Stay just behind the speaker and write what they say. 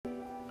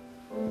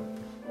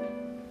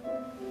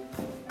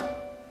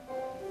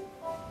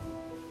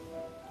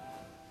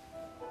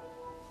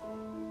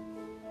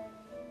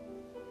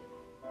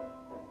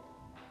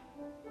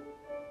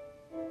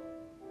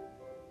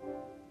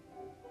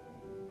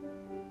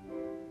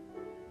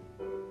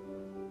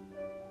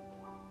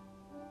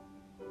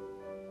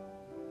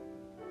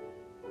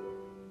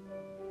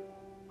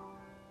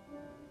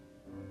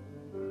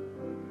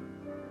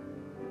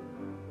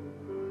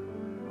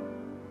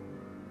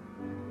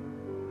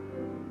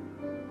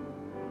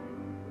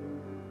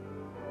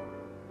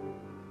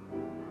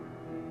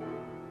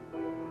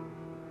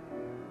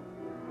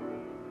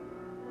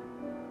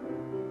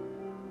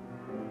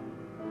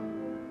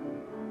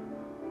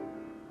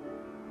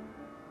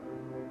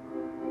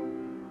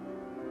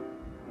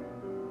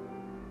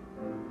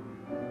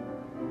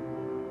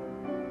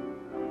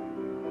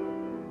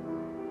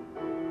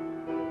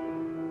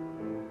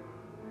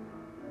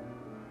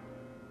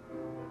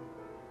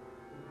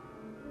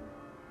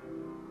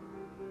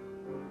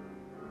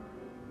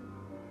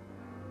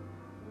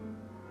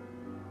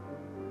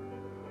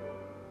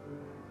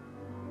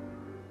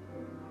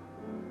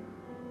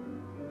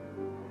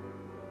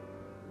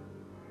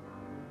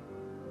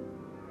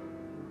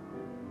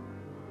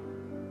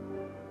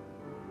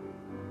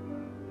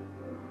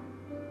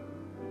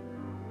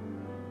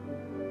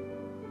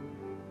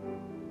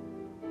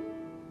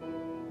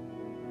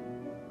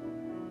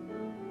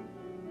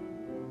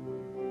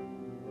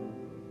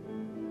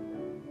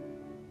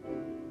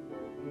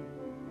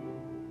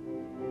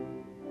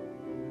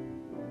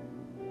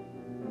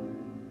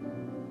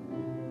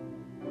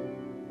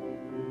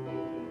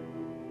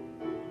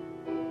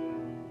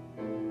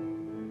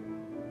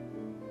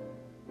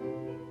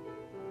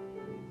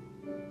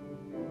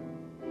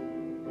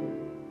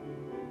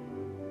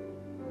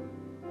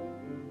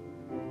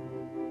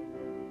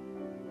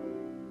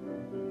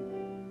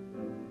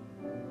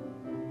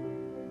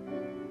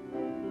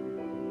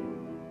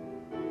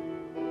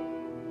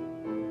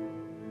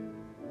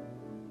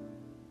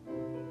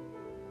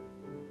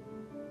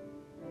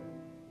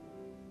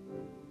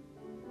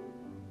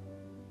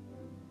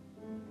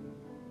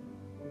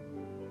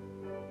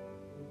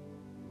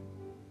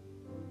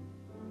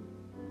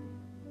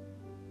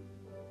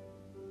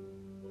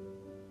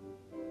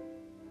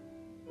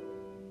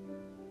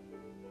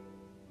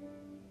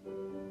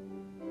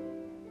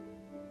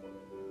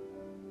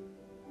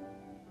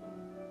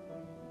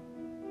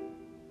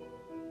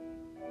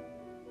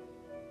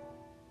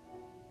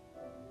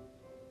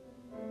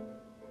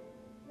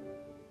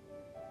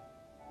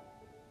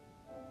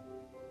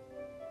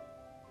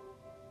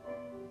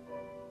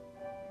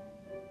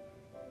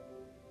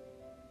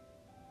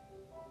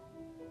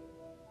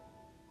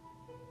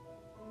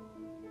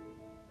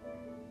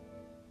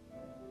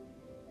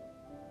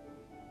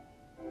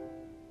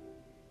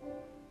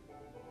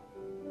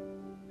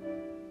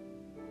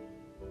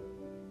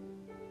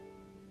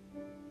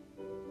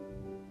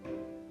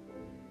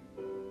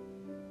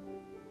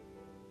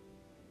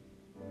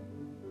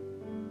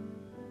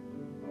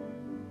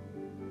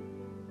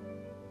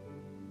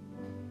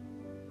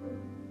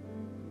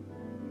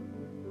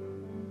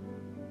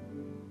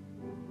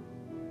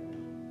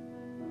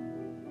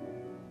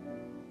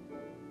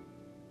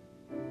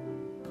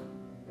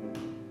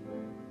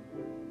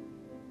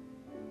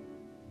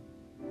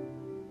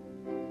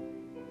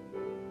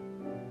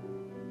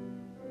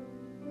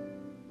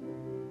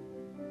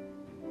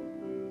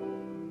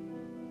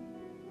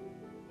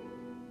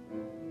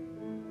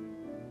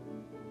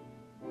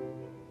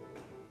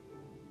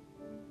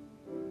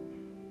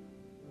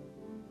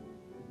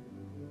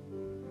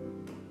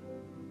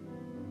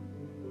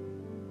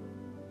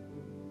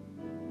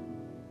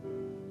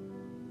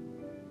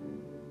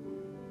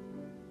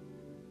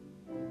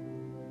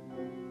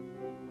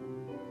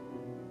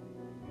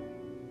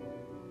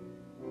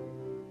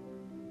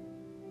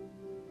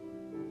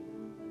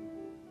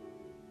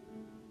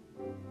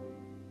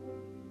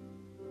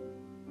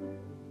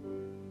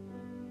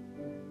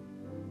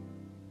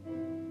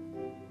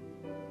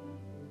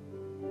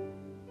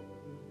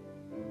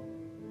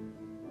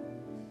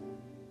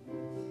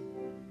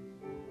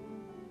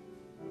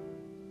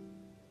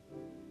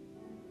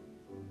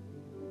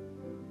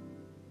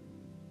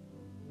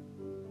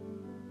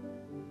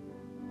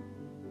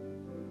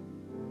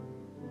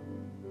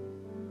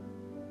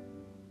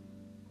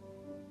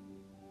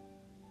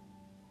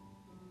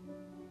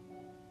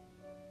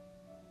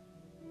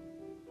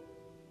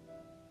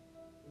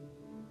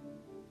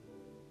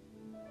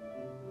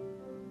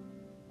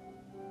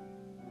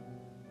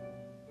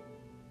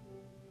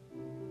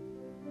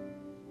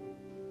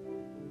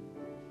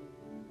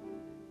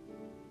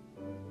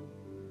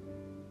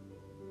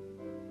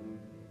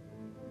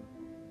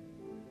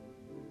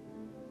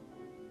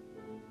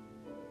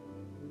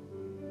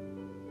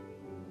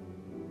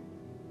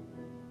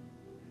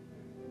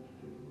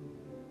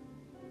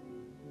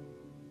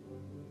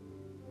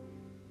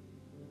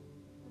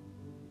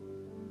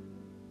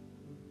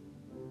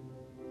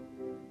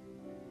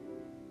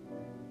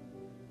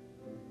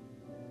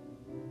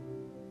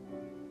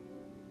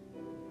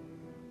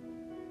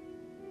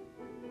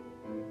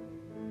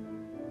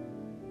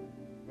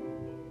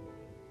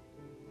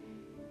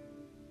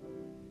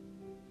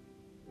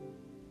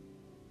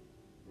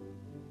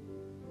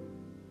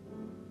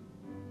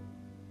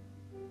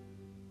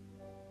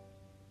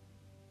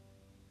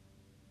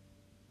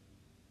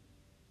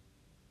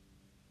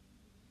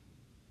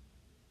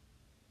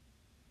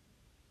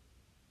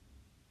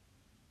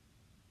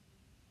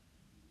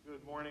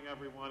Good morning,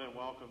 everyone, and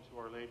welcome to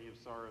Our Lady of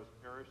Sorrows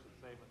Parish at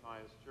St.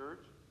 Matthias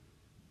Church.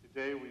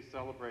 Today we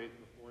celebrate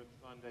the fourth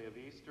Sunday of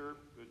Easter,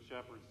 Good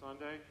Shepherd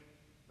Sunday.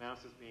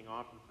 Mass is being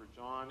offered for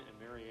John and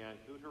Mary Ann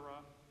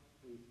Gutera.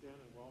 Please stand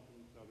and welcome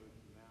each other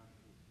to Mass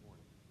this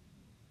morning.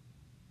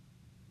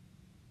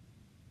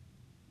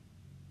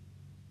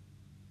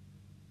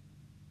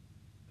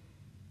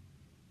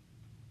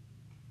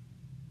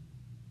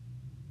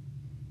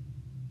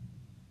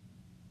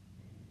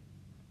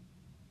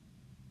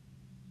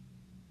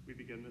 We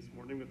begin this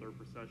morning with our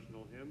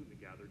processional hymn, the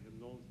gathered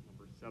hymnals,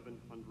 number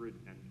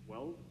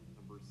 712,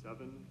 number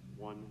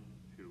 712.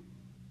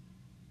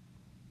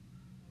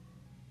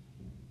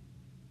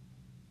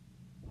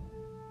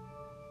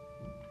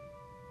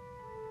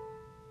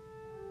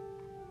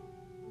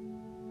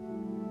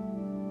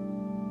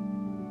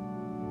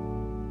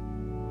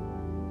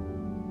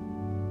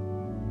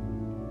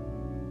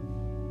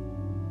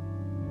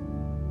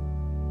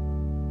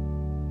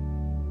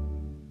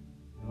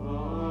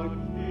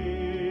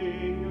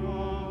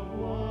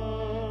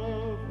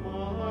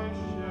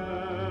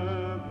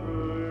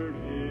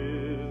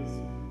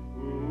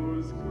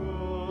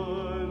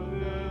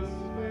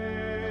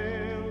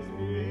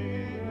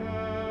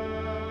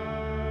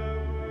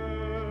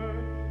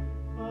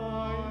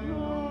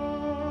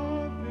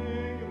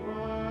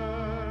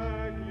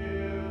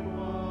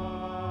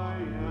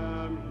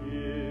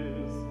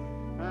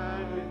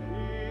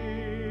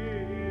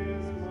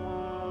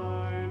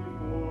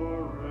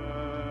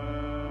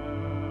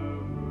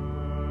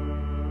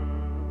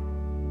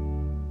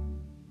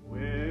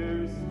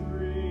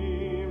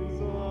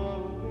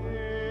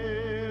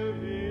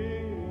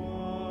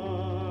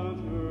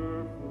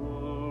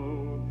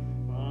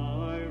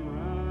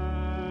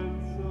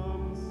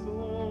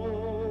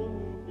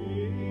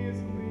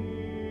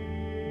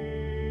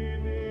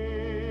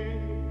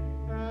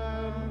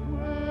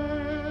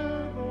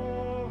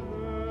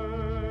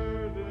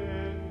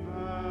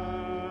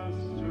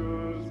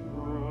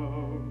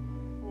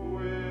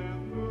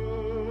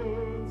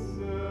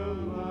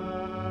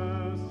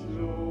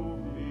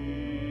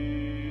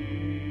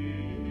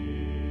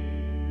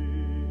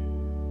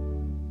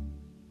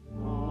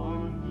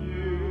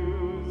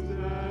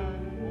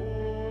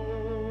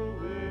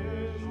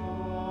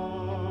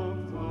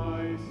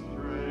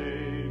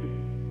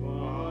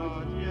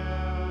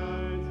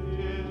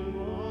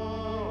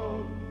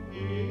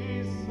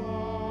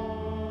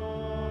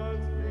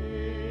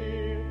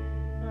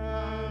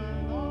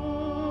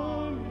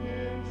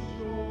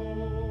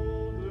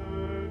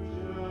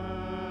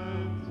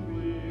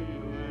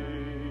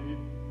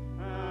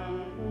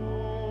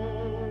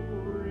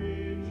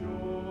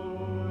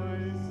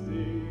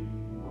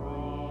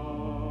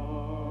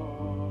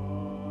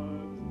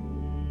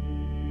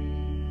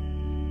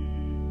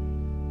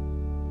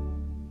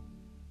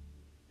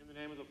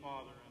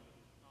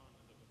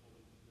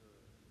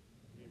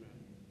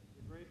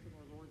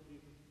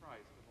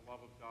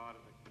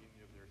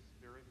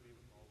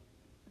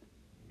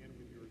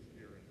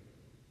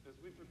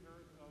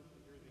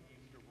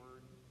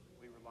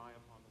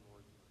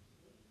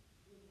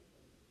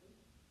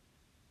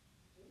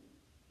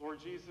 Lord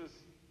Jesus,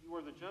 you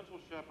are the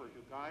gentle shepherd who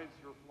guides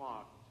your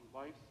flock to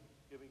life's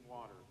giving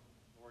water.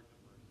 Lord,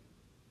 have mercy.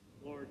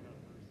 Lord,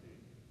 have mercy.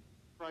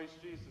 Christ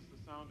Jesus,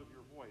 the sound of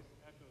your voice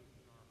echoes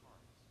in our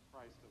hearts.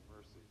 Christ, have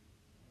mercy.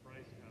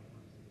 Christ, have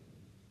mercy.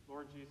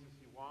 Lord Jesus,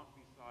 you walk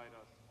beside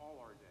us all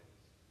our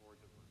days.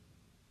 Lord, have mercy.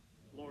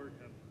 Lord,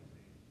 have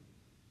mercy.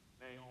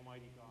 May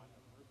Almighty God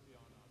have mercy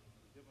on us,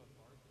 forgive us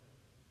our sins,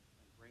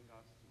 and bring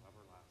us to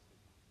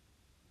everlasting life.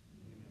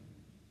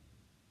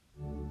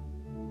 Amen.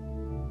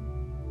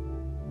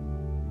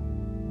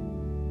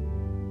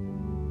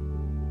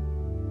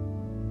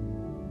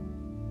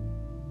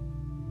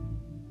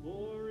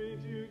 Glory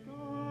to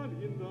God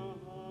in the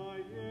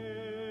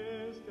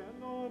highest,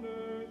 and on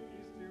earth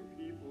peace to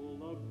people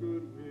of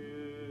good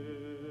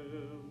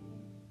will.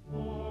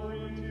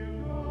 Glory to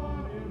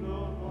God in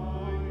the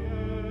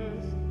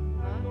highest,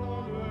 and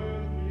on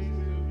earth peace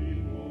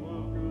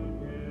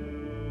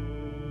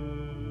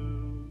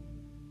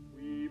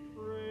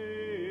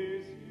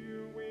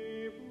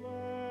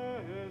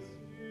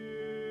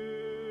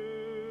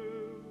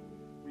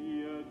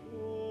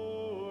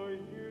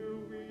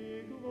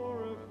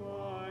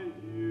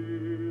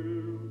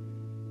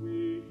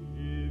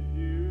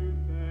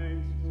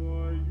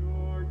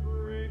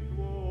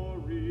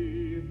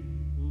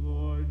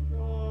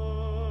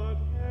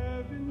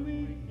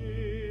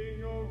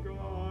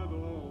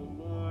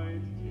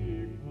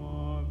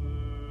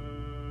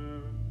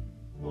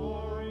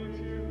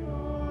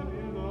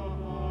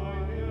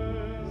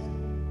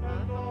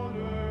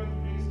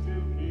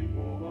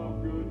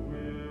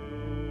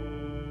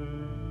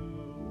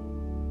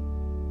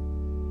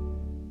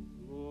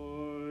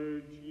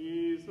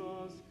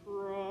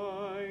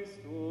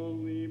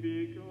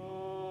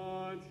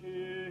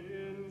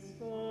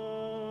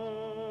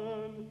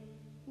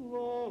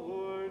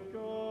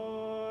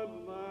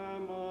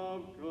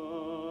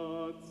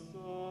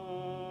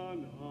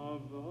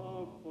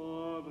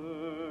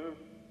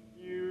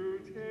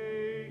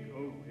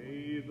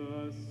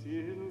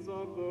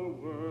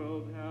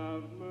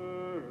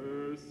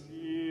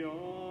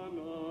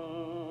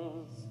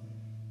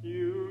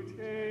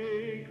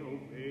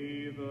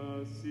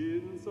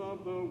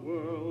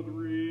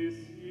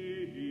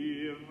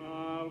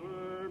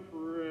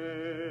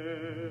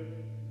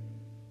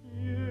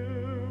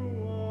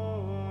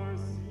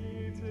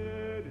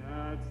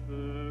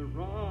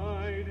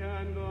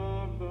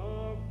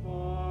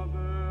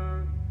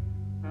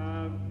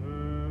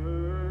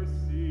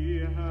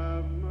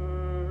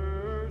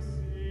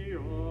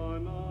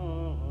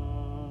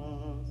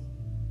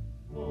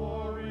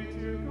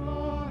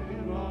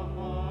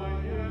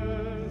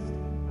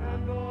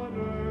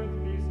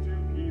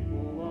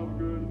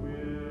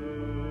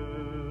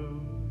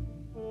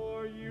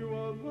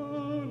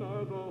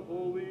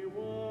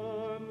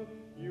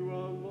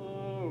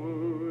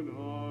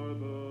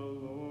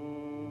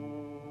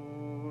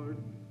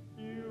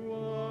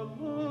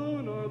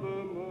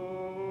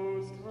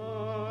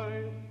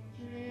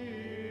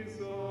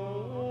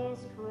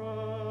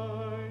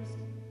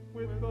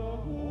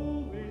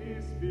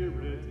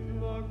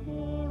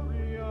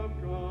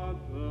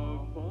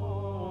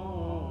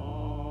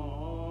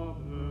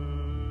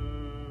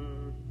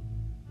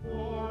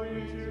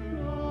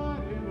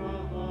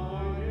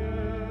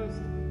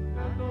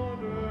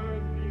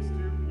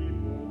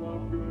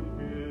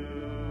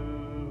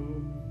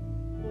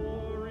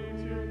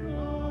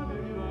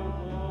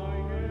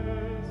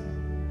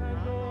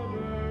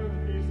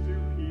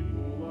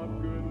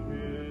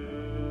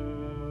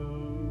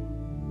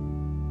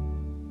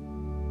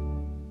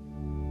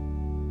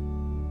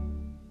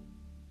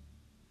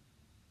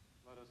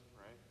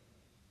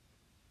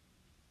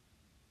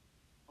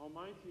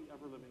Almighty,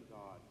 ever-living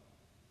God,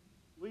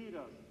 lead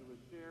us to a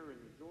share in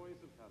the joys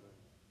of heaven,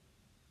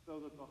 so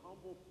that the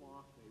humble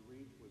flock may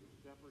reach where the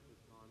shepherd has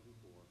gone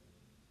before,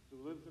 who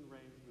lives and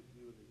reigns with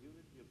you in the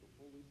unity of the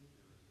Holy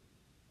Spirit,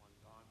 one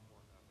God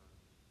forever and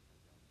ever.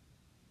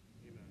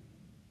 Amen.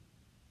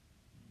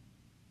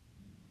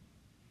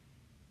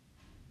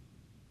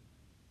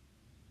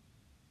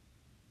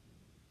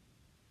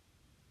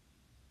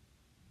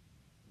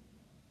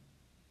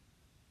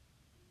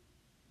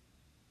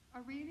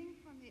 A reading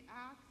from the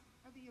Acts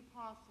of the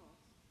Apostles.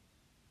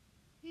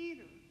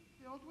 Peter,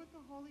 filled with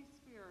the Holy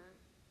Spirit,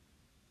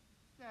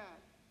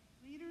 said,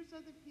 "Leaders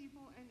of the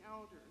people and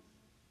elders,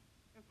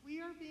 if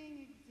we are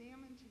being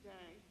examined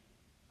today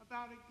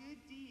about a good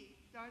deed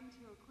done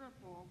to a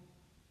cripple,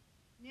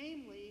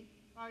 namely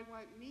by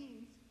what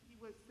means he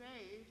was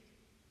saved,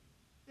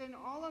 then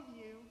all of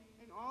you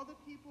and all the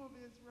people of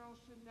Israel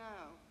should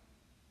know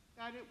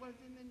that it was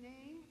in the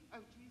name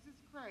of Jesus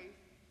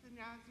Christ the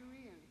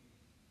Nazarene,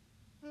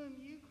 whom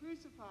you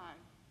crucified,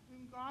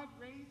 whom God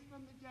raised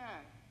from the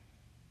dead.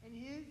 In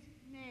his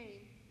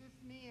name this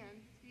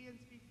man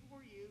stands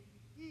before you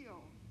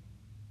healed.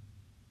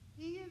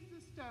 He is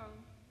the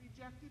stone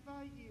rejected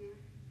by you,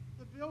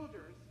 the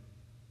builders,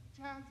 which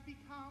has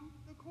become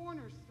the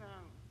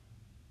cornerstone.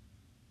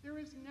 There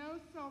is no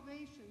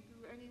salvation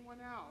through anyone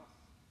else,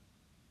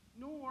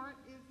 nor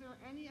is there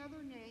any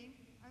other name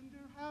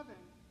under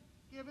heaven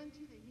given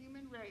to the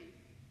human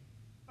race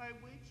by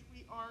which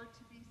we are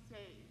to be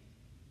saved."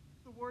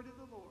 The word of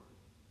the Lord.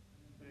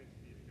 Thanks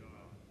be to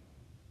God.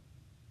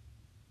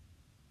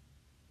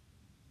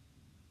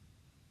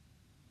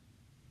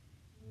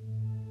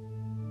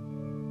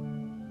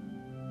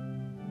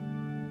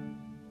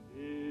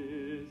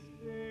 This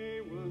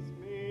day was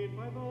made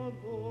by the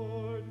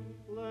Lord.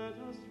 Let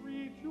us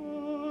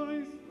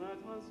rejoice,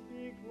 let us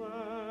be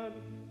glad.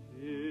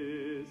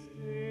 This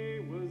day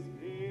was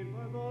made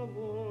by the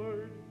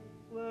Lord.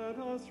 Let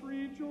us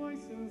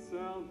rejoice in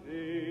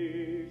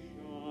salvation.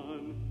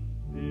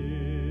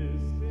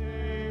 This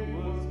day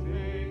was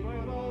made by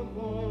the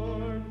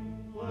Lord.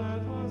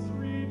 Let us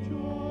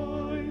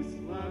rejoice,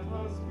 let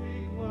us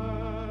be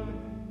glad.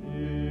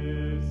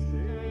 This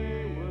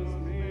day was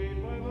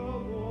made by the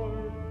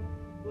Lord.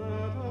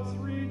 Let us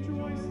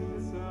rejoice in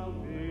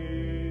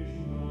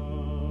salvation.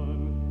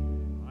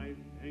 I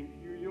thank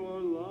you,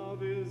 your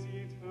love is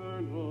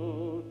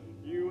eternal.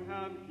 You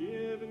have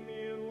given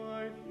me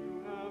life,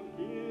 you have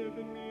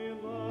given me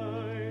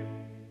life.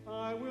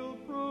 I will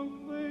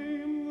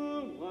proclaim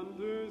the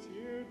wonders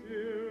you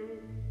do.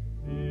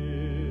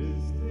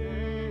 This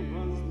day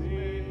was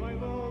made by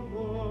the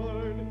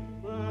Lord.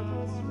 Let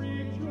us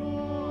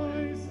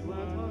rejoice,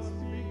 let us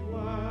be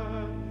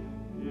glad.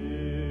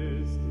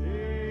 This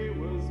day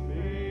was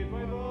made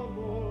by the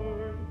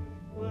Lord.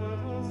 Let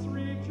us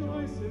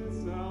rejoice in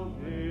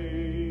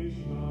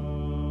salvation.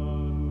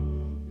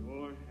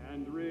 Your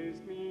hand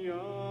raised me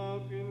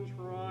up in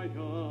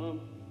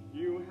triumph.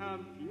 You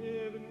have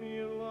given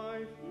me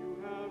life, you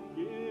have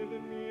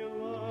given me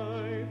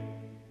life.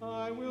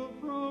 I will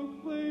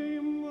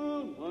proclaim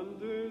the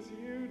wonders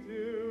you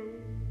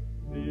do.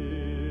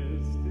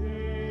 This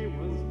day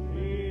was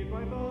made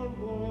by the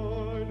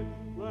Lord.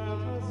 Let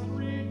us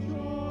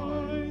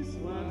rejoice,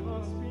 let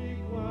us be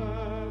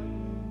glad.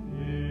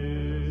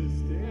 This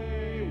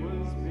day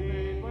was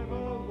made by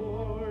the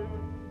Lord.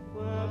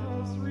 Let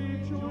us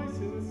rejoice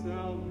in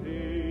salvation.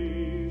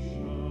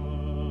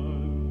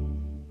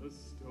 The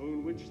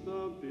stone which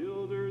the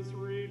builders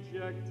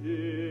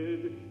rejected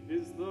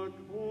is the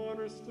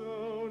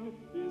cornerstone,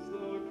 is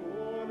the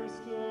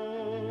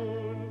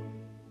cornerstone.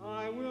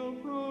 I will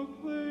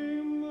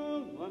proclaim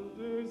the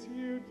wonders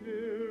you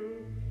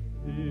do.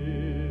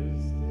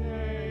 This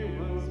day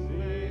was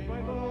made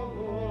by the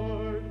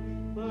Lord.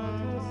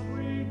 Let us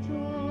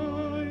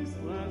rejoice,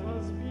 let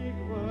us be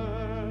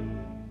glad.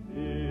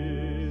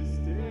 This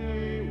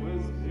day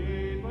was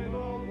made by the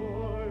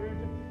Lord.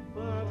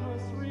 Let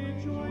us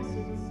rejoice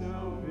in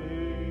salvation.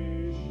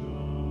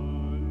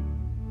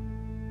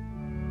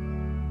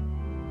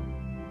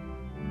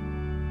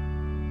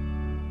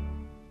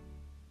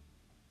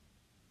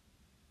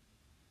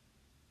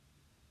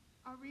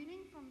 A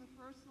reading from the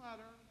first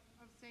letter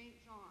of St.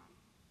 John.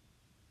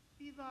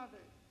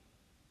 Beloved,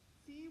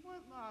 see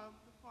what love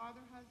the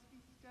Father has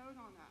bestowed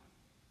on us,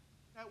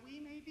 that we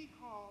may be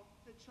called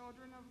the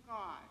children of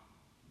God.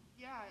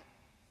 Yet,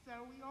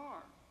 so we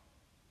are.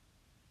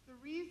 The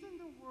reason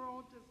the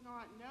world does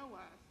not know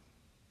us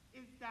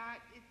is that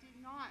it did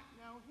not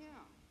know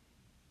him.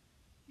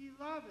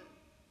 Beloved,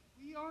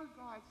 we are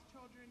God's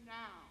children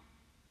now.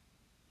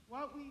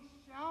 What we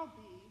shall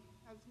be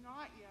has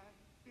not yet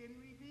been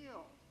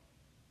revealed.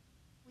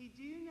 We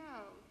do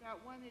know that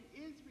when it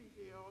is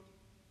revealed,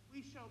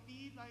 we shall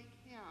be like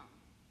him,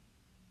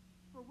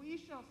 for we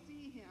shall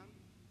see him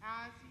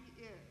as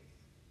he is.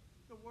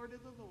 The word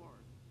of the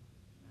Lord.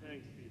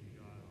 Thanks be to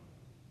God.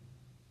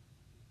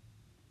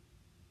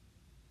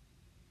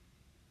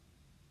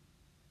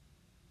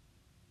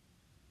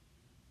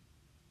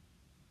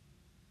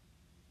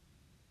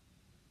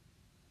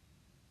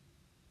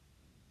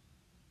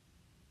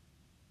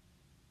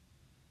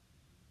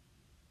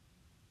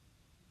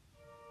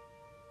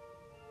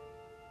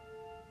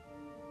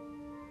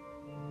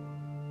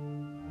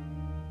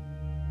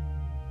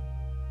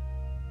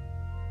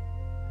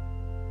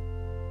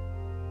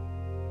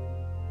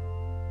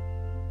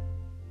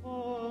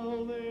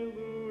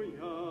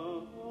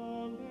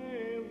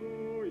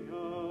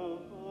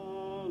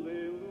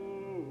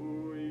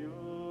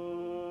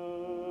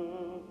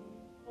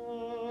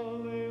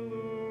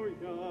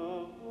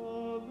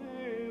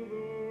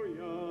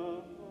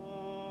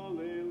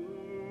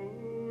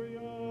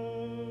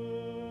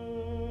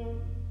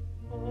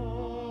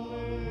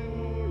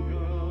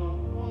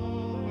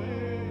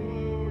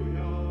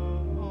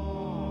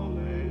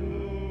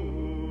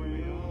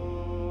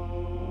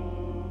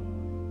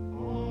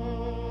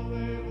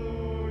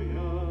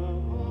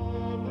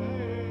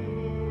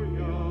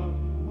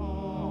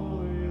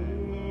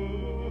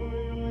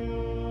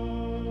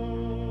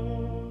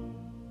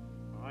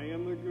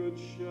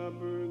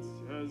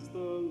 says the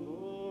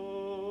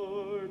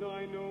Lord.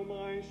 I know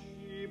my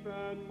sheep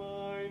and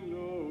mine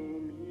know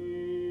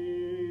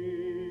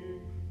me.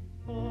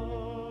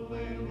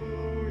 Alleluia,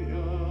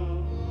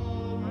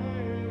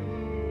 alleluia,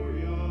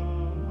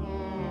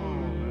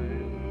 alleluia.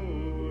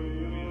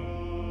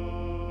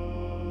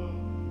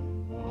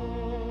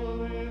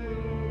 Alleluia,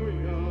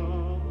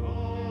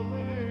 alleluia,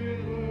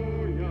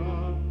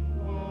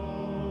 alleluia.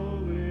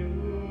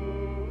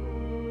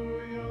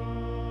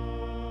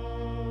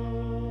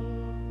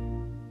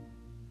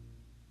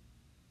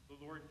 The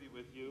Lord be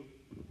with you.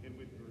 And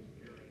with your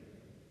spirit,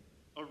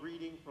 A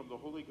reading from the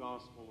Holy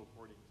Gospel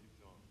according to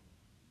John.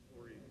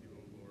 glory to you,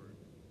 O Lord.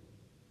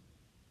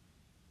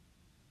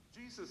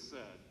 Jesus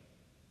said,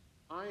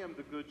 I am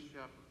the good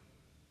shepherd.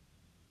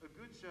 A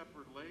good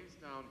shepherd lays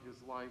down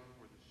his life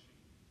for the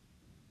sheep.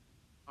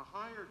 A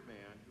hired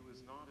man who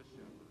is not a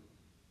shepherd,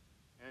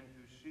 and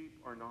whose sheep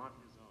are not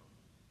his own,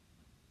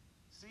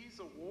 sees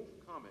a wolf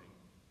coming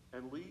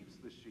and leaves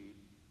the sheep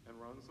and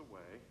runs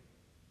away,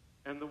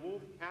 and the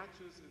wolf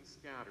catches and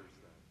scatters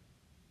them.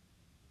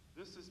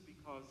 This is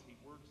because he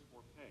works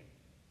for pay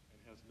and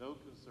has no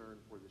concern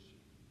for the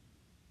sheep.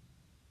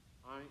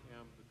 I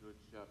am the good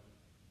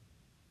shepherd,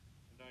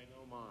 and I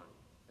know mine,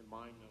 and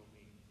mine know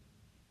me.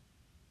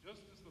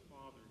 Just as the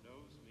Father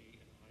knows me,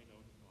 and I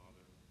know the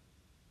Father,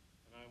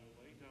 and I will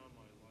lay down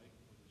my life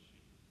for the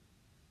sheep.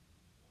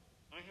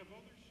 I have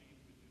other sheep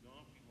that do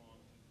not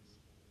belong to this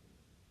fold.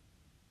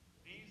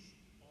 These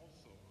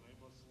also I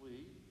must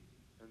lead,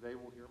 and they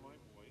will hear my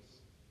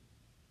voice,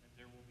 and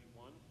there will be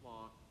one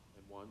flock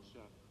and one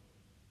shepherd.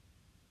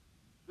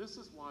 This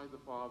is why the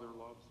Father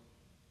loves me,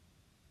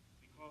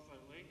 because I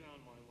lay down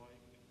my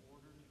life in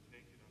order to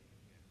take it up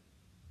again.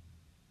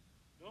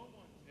 No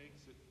one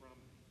takes it from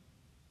me,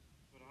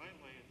 but I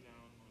lay it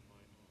down on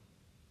my own.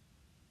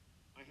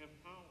 I have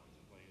power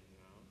to lay it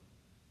down,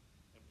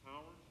 and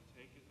power to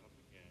take it up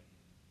again.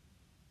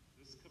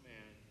 This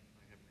command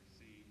I have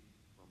received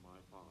from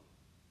my Father.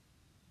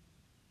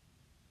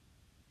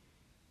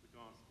 The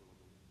Gospel of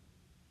the Lord.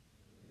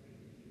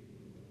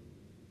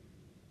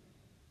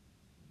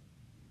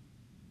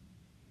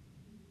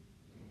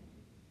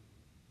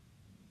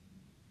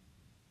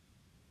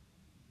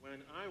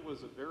 When I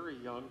was a very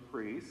young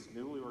priest,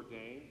 newly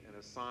ordained and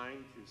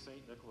assigned to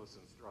St. Nicholas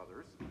and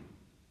Struthers,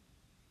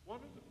 one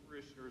of the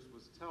parishioners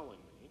was telling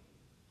me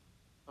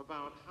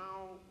about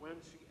how when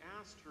she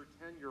asked her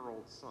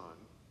 10-year-old son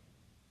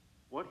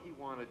what he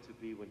wanted to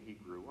be when he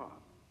grew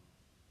up,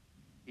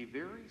 he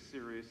very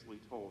seriously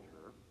told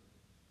her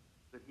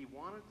that he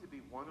wanted to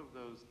be one of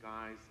those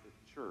guys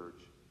at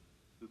church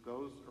who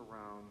goes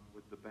around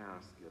with the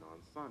basket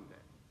on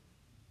Sunday.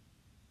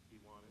 He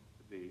wanted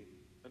to be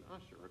an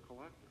usher, a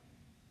collector.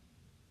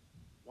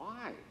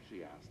 Why?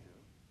 She asked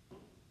him.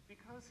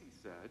 Because, he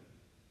said,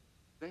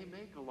 they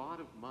make a lot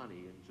of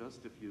money in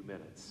just a few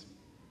minutes.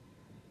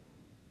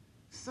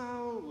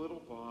 So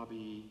little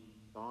Bobby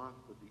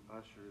thought that the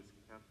ushers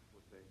kept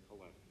what they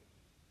collected.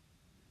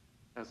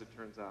 As it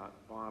turns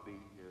out,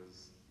 Bobby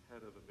is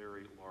head of a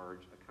very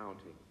large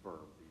accounting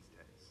firm these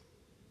days.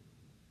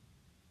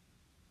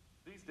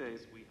 These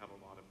days, we have a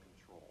lot of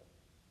control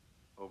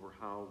over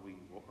how we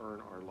will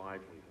earn our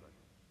livelihood.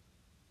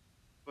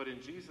 But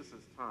in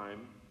Jesus'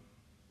 time,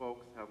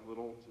 folks have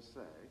little to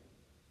say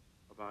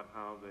about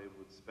how they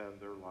would spend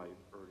their life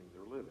earning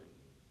their living.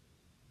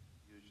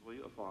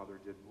 Usually a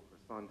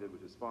son did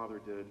what his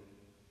father did,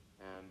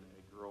 and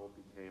a girl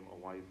became a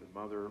wife and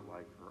mother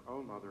like her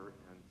own mother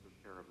and took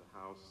care of the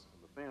house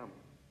and the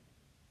family.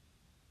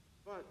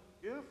 But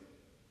if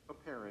a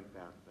parent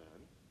back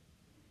then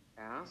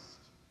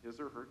asked his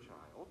or her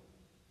child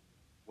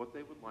what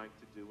they would like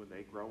to do when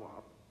they grow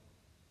up,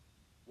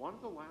 one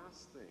of the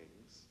last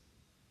things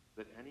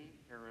that any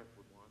parent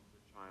would want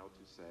their child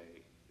to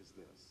say is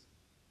this: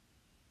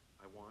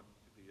 I want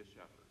to be a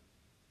shepherd.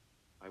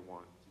 I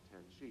want to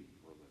tend sheep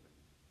for a living.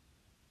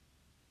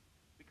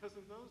 Because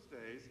in those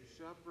days,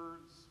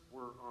 shepherds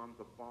were on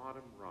the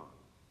bottom rung,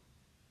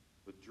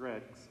 the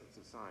dregs of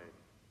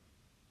society.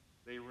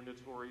 They were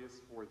notorious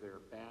for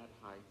their bad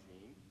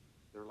hygiene,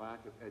 their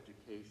lack of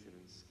education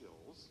and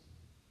skills.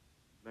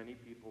 Many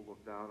people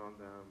looked out on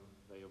them,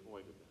 they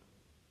avoided them.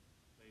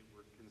 They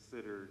were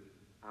considered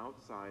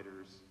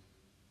outsiders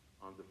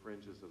on the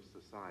fringes of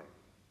society.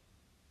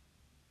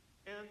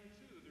 And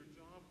too, their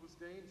job was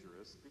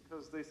dangerous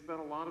because they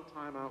spent a lot of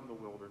time out in the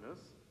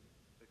wilderness,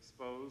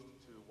 exposed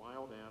to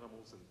wild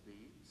animals and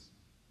thieves,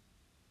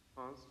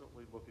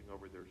 constantly looking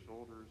over their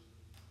shoulders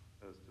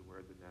as to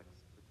where the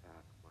next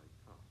attack might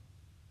come.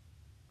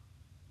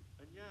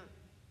 And yet,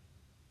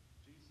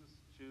 Jesus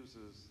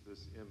chooses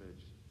this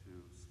image to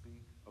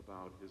speak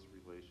about his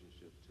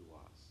relationship to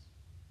us.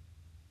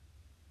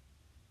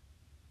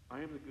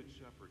 I am the good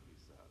shepherd, he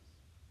says.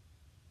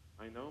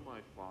 I know my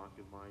flock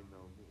and mine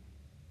know me.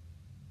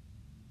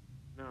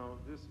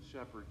 Now, this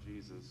shepherd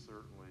Jesus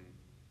certainly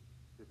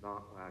did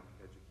not lack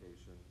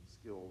education,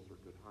 skills, or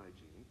good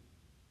hygiene.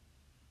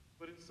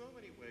 But in so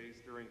many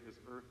ways during his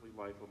earthly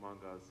life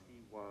among us,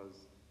 he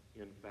was,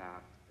 in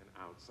fact, an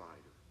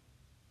outsider.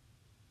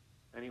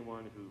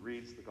 Anyone who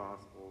reads the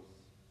Gospels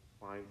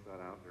finds that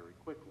out very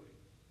quickly.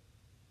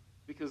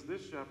 Because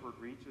this shepherd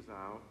reaches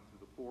out to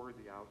the poor,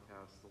 the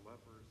outcasts, the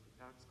lepers, the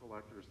tax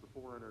collectors, the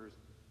foreigners,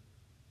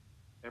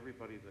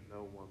 everybody that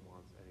no one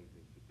wants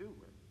anything to do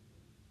with.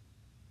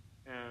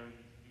 And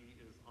he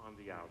is on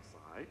the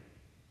outside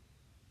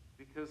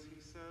because he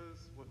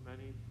says what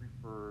many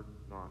prefer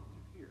not to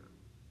hear,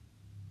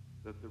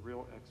 that the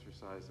real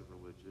exercise of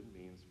religion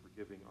means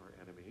forgiving our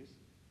enemies,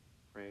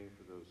 praying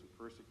for those who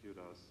persecute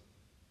us.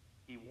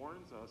 He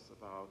warns us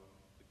about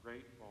the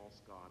great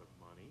false god of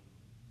money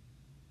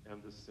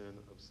and the sin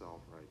of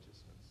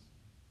self-righteousness.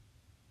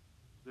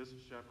 This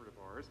shepherd of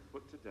ours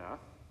put to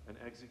death and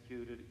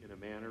executed in a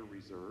manner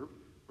reserved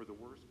for the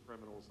worst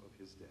criminals of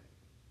his day.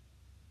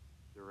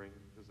 During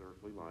his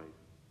earthly life,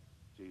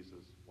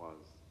 Jesus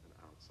was an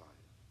outsider.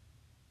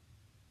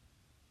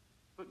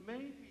 But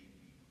maybe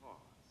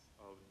because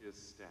of his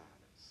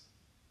status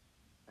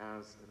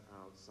as an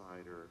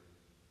outsider,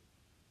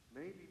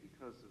 maybe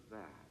because of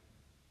that,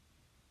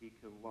 he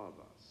can love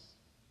us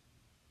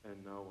and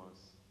know us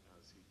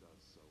as he does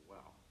so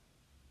well.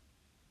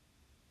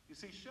 You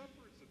see,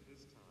 shepherds of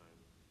his time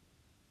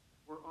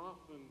were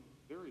often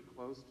very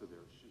close to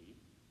their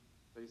sheep.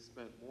 They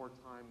spent more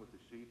time with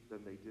the sheep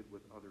than they did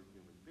with other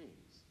human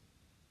beings.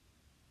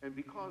 And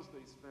because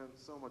they spent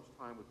so much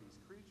time with these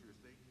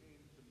creatures, they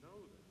came to know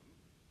them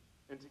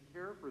and to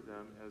care for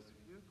them as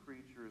few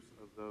creatures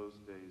of those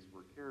days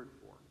were cared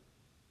for.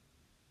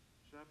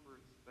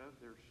 Shepherds fed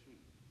their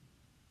sheep.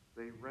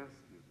 They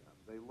rescued them.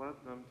 They led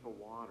them to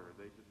water.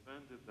 They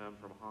defended them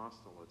from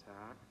hostile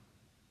attack.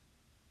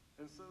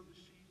 And so the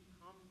sheep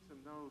come to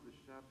know the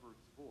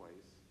shepherd's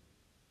voice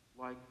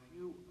like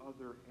few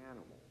other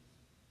animals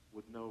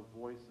would know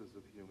voices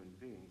of human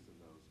beings in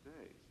those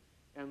days.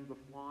 And the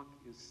flock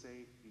is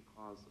safe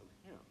because of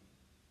him.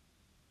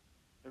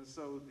 And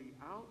so the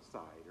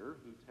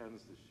outsider who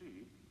tends the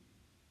sheep,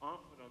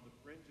 often on the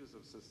fringes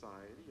of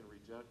society and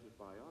rejected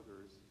by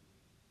others,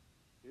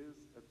 is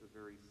at the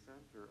very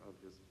center of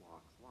his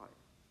flock's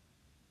life.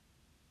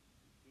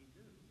 He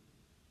knew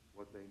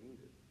what they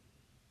needed.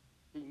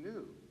 He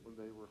knew when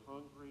they were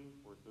hungry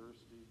or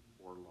thirsty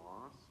or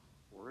lost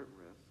or at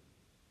risk,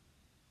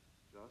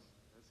 just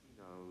as he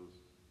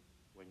knows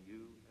when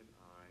you and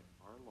I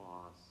are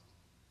lost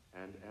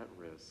and at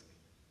risk,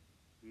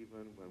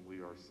 even when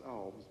we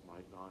ourselves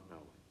might not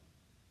know it.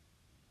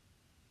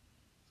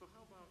 So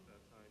how about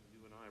that time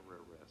you and I were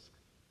at risk,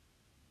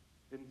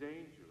 in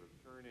danger of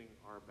turning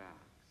our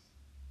backs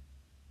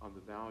on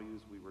the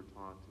values we were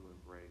taught to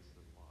embrace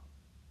and love?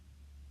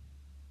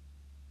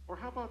 Or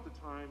how about the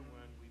time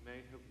when we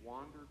may have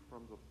wandered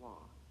from the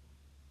flock,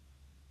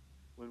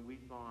 when we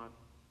thought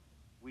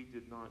we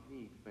did not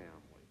need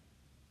family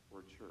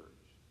or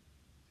church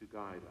to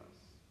guide us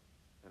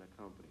and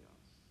accompany us?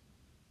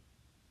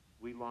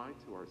 We lied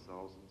to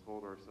ourselves and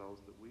told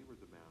ourselves that we were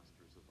the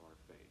masters of our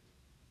fate.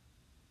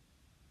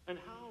 And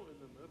how, in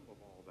the middle of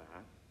all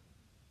that,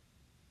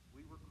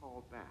 we were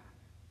called back.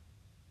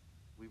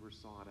 We were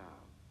sought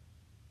out.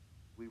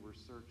 We were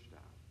searched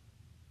out.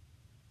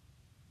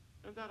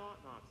 And that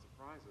ought not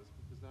surprise us,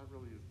 because that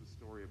really is the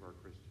story of our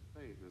Christian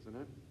faith, isn't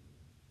it?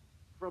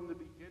 From the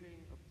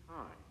beginning of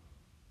time,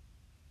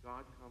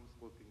 God comes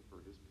looking for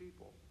his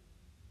people.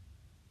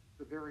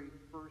 The very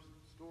first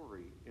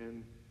story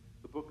in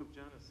the book of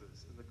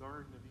Genesis, in the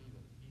Garden of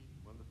Eden,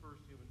 when the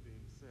first human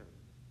being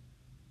sinned,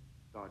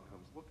 God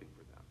comes looking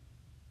for them.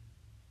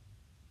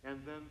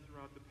 And then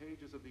throughout the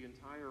pages of the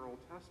entire Old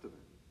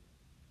Testament,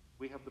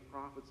 we have the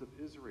prophets of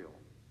Israel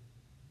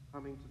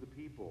coming to the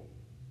people.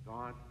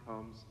 God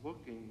comes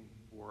looking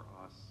for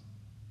us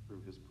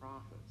through his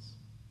prophets.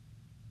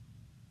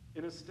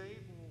 In a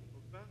stable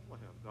of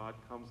Bethlehem, God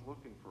comes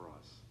looking for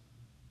us,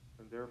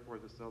 and therefore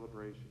the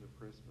celebration of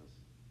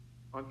Christmas.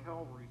 On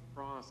Calvary's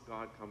cross,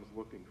 God comes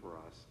looking for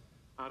us.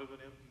 Out of an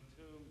empty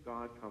tomb,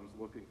 God comes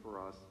looking for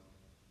us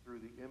through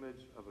the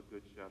image of a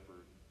good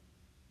shepherd,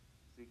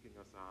 seeking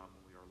us out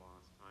when we are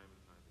lost time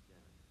and time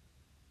again.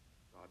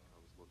 God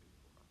comes looking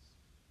for us.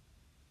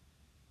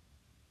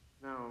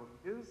 Now,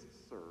 his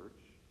search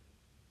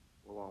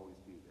will always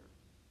be there.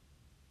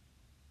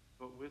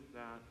 But with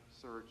that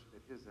search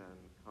at his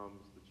end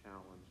comes the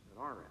challenge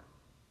at our end.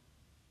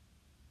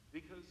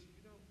 Because,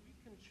 we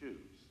can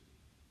choose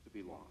to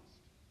be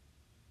lost.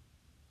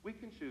 We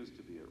can choose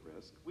to be at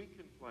risk. We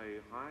can play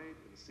hide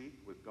and seek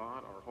with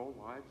God our whole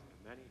lives, and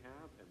many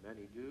have, and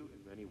many do,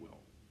 and many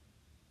will.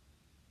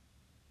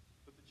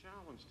 But the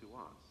challenge to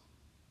us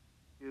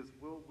is,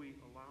 will we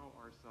allow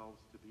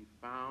ourselves to be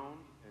found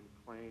and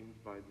claimed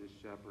by this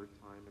shepherd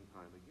time and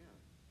time again,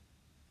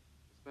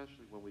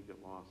 especially when we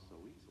get lost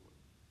so easily?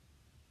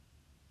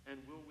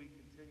 And will we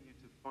continue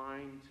to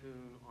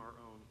fine-tune our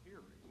own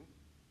hearing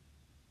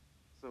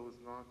so as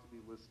not to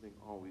be listening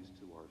always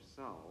to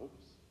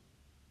ourselves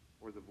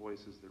or the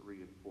voices that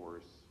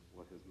reinforce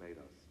what has made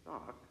us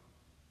stuck,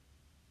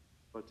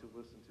 but to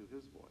listen to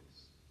his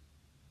voice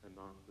and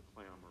not the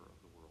clamor of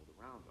the world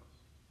around us?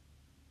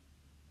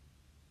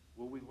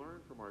 Will we learn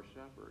from our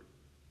shepherd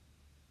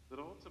that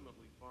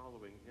ultimately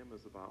following him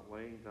is about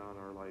laying down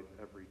our life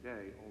every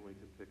day only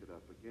to pick it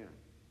up again,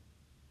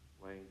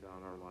 laying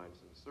down our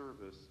lives in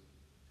service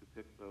to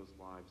pick those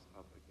lives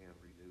up again,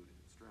 renewed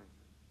and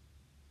strengthened.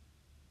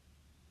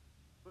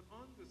 But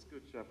on this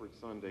Good Shepherd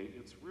Sunday,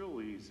 it's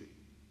real easy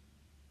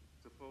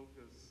to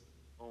focus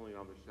only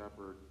on the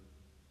shepherd.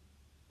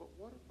 But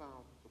what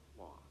about the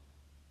flock?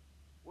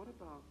 What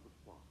about the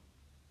flock?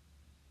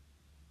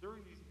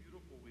 During these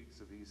beautiful weeks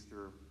of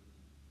Easter,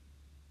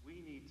 we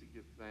need to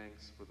give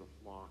thanks for the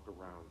flock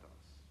around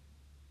us,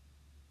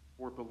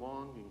 for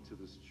belonging to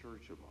this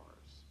church of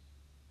ours,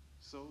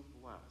 so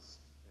blessed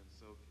and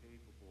so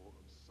capable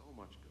of so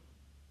much good.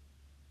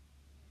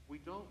 We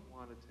don't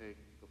want to take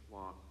the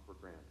flock for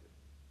granted.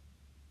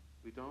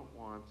 We don't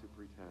want to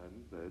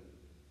pretend that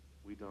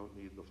we don't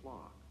need the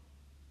flock.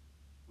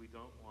 We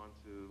don't want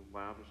to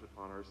lavish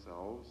upon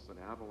ourselves an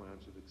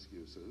avalanche of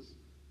excuses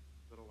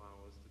that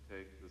allow us to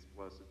take this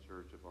blessed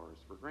church of ours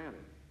for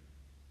granted.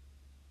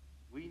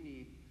 We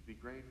need to be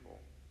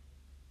grateful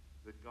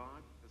that God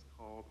has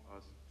called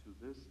us to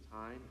this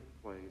time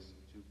and place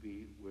to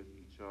be with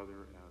each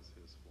other as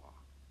his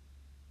flock.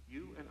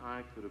 You and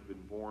I could have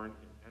been born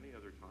in any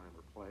other time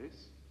or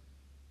place.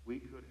 We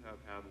could have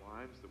had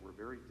lives that were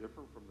very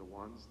different from the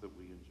ones that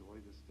we enjoy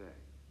this day.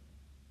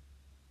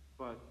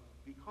 But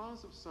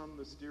because of some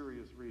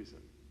mysterious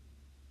reason,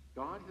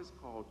 God has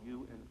called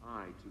you and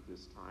I to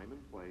this time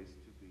and place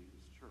to be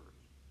his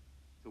church,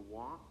 to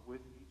walk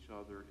with each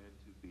other and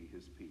to be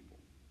his people.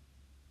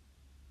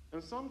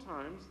 And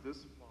sometimes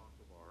this flock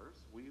of ours,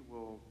 we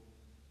will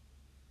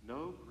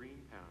know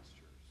green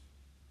pastures.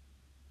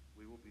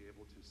 We will be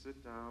able to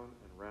sit down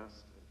and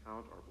rest and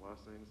count our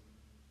blessings.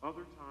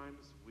 Other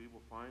times we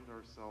will find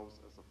ourselves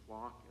as a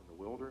flock in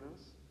the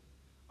wilderness.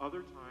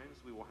 Other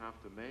times we will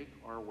have to make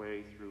our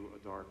way through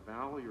a dark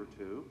valley or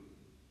two,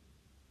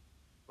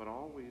 but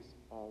always,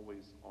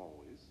 always,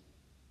 always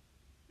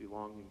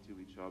belonging to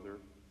each other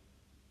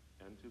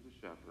and to the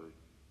shepherd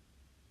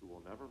who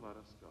will never let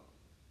us go,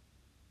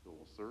 who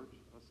will search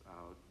us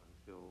out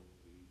until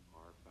we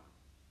are found.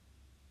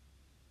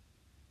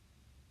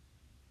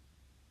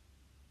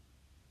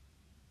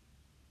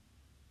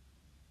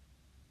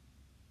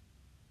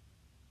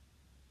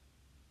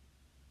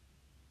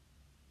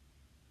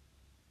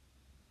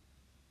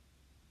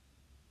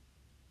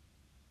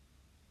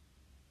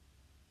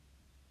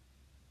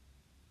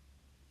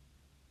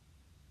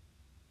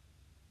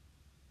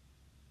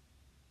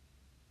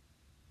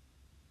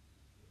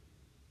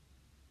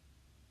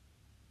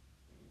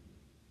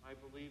 I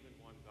believe in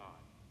one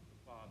God,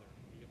 the Father,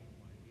 the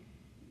Almighty,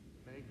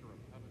 maker of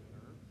heaven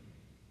and earth,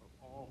 of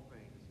all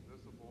things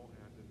visible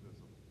and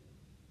invisible.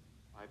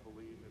 I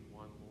believe in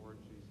one Lord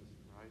Jesus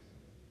Christ,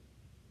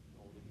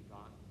 only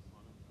begotten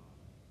Son of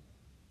God,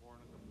 born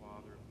of the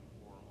Father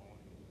before all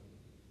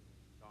ages,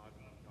 God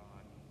from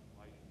God,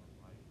 light from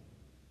light,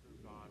 true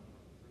God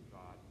from true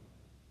God,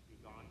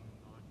 begotten and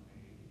not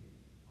made,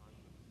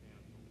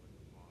 consubstantial with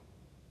the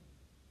Father.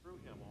 Through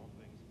him all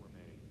things were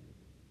made.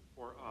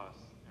 For us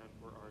and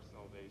for our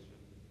salvation,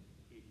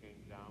 he came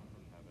down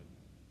from heaven,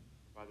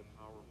 by the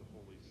power of the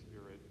Holy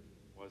Spirit,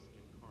 was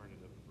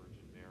incarnate of the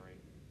Virgin Mary,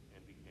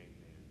 and became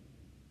man.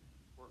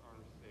 For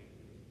our sake,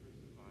 he was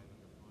crucified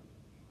under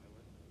Pontius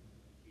Pilate.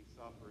 He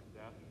suffered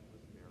death and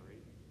was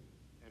buried,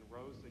 and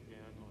rose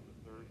again on the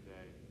third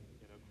day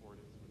in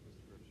accordance with the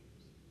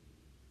Scriptures.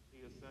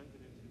 He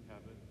ascended into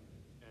heaven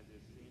and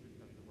is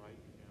seated at the right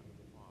hand of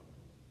the Father.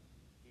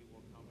 He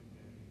will come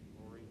again in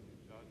glory to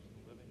judge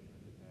the living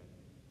and the dead,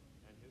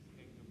 and his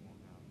kingdom will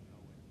have no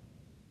end.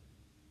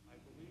 I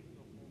believe in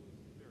the Holy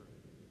Spirit,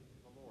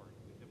 the Lord,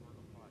 the giver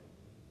of life,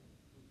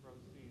 who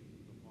proceeds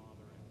from the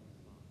Father and the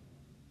Son,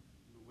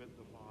 who with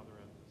the Father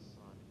and the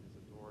Son is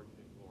adored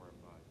and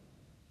glorified,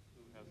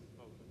 who has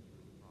spoken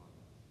through the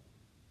prophets.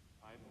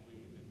 I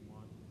believe in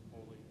one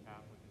holy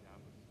Catholic and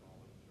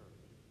Apostolic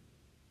Church.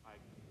 I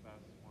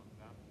confess one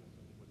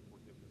baptism with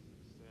forgiveness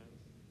of sins,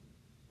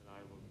 and I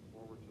look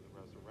forward to the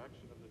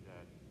resurrection of the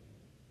dead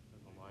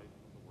and the life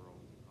of the world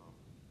to come.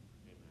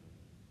 Amen.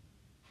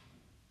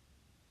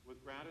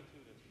 With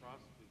gratitude and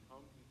trust, we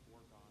come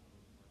before God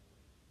with our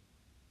prayer.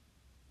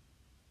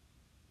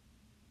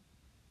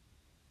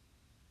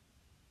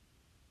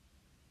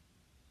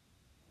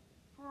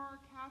 For our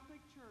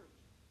Catholic Church,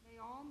 may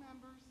all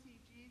members see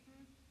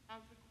Jesus as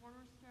the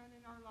cornerstone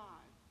in our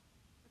lives,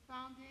 the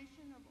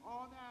foundation of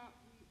all that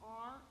we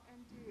are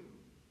and do.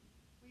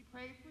 We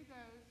pray for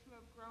those who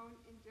have grown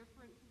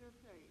indifferent to their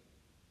faith.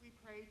 We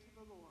pray to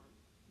the Lord.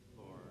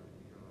 Lord,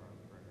 hear our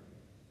prayer.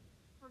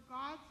 For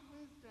God's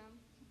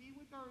wisdom to be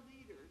with our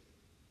leaders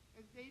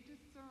as they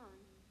discern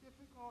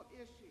difficult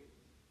issues.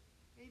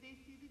 May they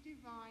see the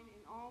divine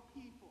in all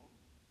people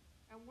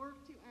and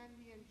work to end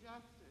the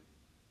injustice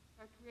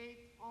that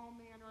creates all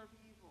manner of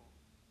evil.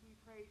 We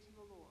pray to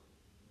the Lord.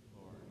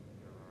 Lord,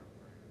 hear our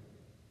prayer.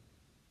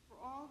 For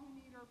all who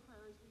need our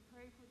prayers, we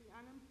pray for the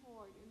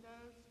unemployed and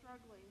those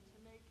struggling to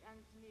make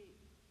ends meet.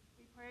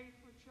 We pray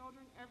for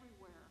children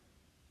everywhere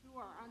who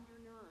are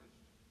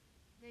undernourished.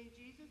 May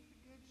Jesus, the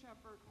Good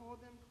Shepherd, hold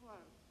them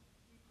close.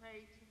 We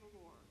pray to the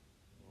Lord.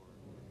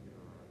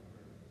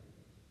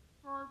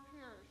 For our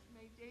parish,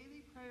 may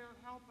daily prayer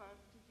help us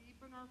to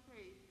deepen our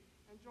faith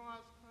and draw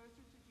us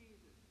closer to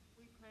Jesus.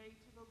 We pray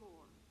to the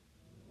Lord.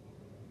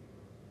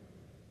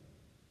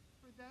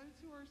 For those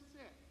who are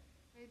sick,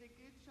 may the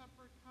Good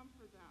Shepherd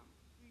comfort them.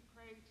 We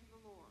pray to the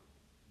Lord.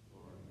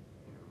 Lord,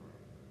 hear our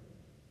prayer.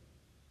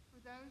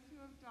 For those who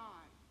have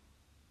died,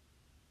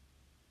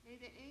 may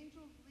the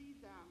angels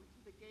lead them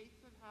to the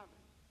gates of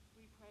heaven.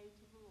 We pray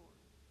to the Lord.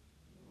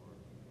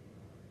 Lord, hear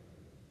our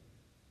prayer.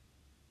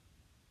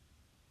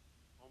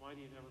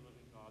 Almighty and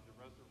ever-living God, the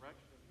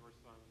resurrection of your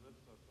Son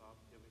lifts us up,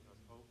 giving us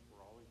hope for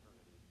all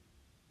eternity.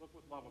 Look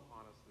with love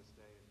upon us this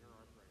day and hear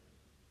our prayers,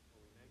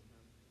 for we make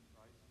them in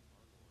Christ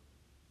our Lord.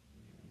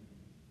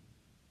 Amen.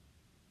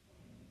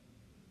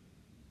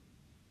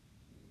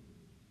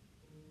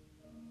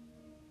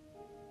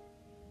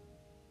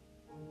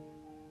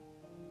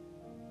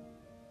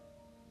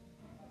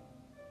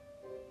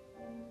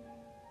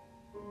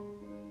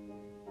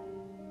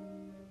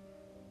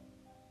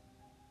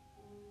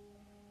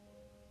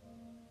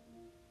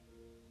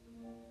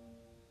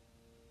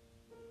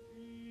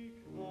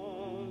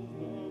 Because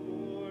the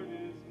Lord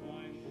is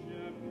my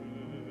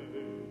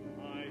shepherd,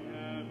 I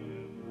have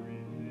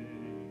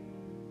everything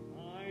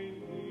I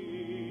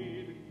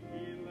need.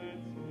 He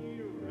lets me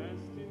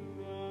rest in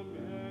the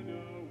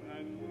meadow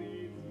and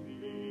leads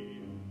me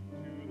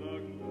to the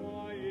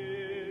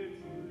quiet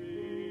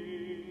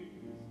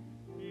streams.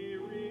 He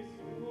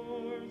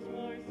restores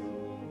my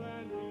soul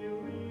and he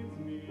leads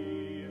me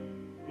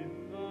in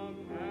the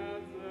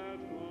paths that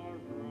are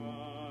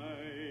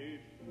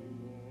right.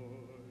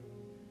 Lord,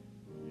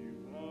 you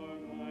are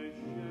my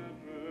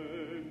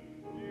shepherd,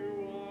 you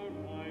are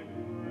my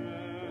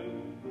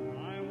friend.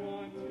 I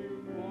want to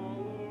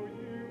follow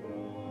you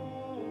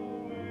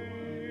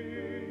always,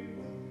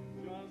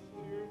 just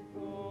to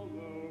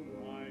follow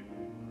my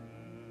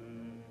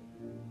friend.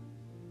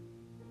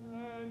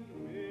 And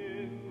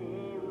when the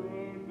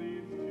road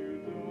leads to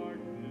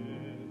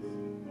darkness,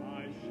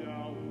 I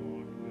shall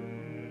walk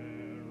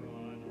there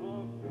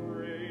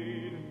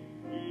unafraid.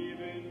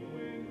 Even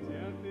when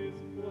death is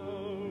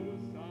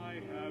close, I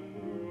have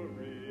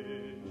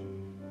courage,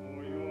 for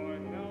your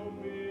help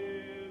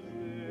is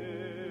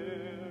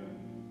there.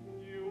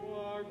 You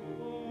are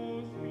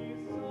close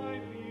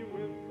beside me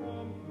with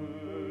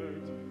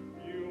comfort.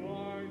 You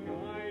are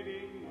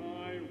guiding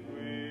my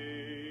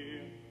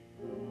way.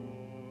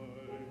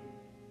 Lord,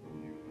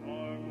 you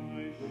are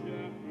my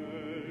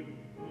shepherd,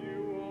 you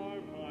are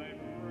my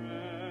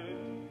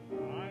friend.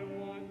 I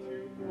want to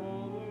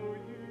follow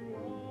you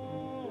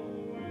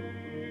always,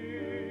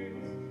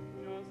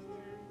 just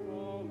to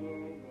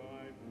follow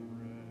my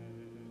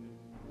friend.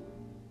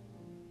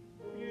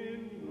 In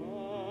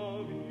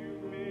love you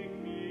make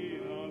me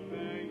a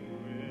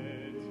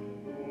banquet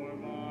for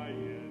my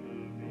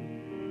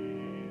enemies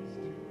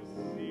to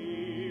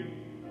see.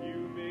 You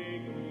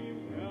make me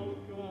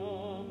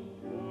welcome,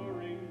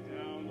 pouring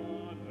down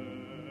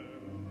honor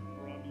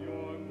from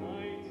your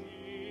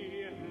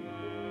mighty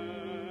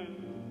hand.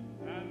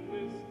 And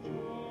this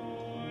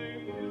joy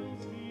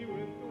fills me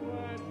with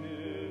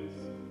gladness.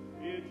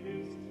 It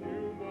is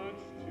too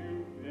much to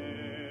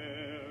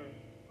bear.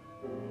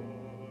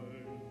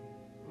 Lord,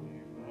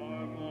 you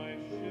are my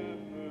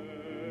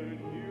shepherd,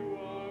 you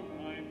are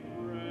my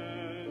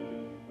friend.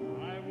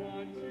 I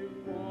want to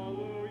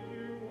follow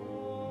you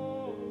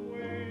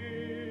always,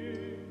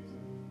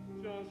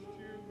 just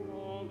to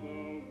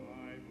follow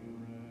my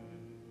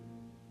friend.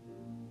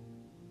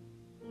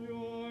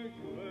 Your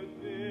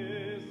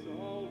goodness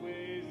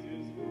always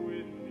is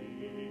with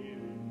me,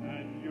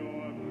 and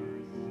your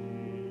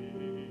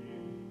mercy.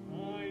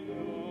 I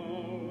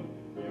know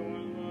your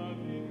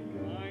loving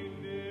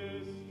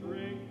kindness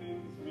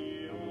strengthens me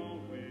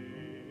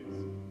always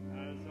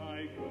as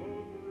I go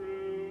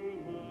through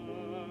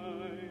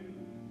life.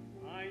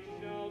 I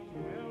shall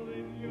dwell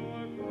in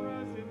your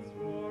presence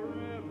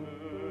forever,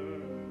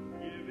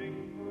 giving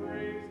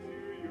praise to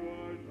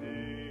your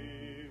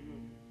name.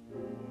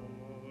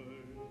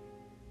 Lord,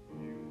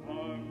 you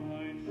are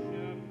my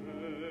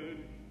shepherd,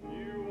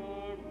 you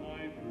are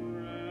my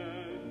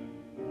friend.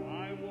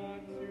 I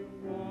want to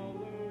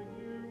follow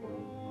you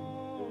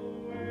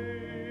always,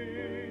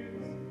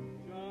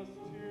 just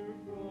to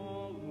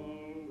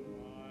follow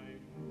my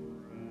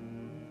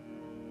friend.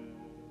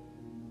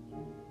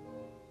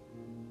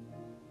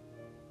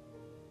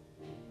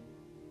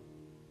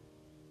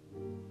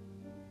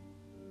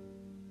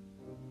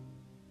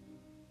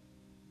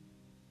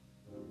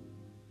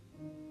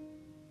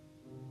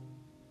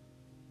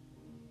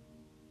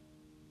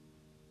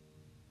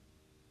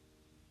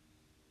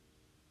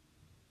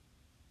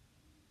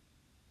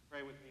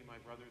 Pray with me, my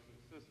brothers and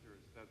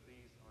sisters, that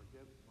these our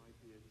gifts might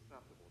be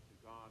acceptable to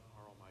God,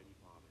 our Almighty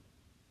Father.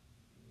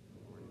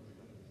 Lord,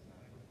 accept the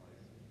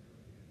sacrifice of your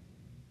hands,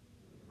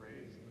 the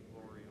praise and the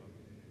glory of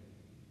his name,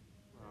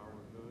 for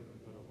our good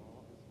and good of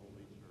all his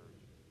holy church.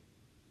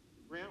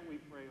 Grant, we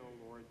pray, O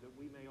Lord, that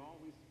we may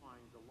always find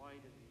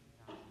delight in these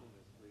paschal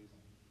mysteries,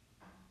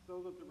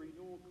 so that the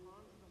renewal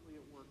constantly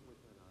at work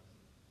within us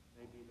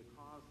may be the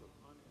cause of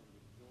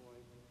unending joy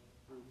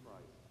through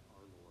Christ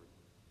our Lord.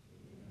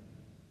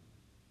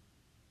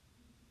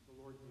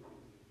 be with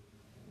you.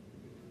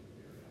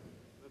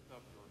 Lift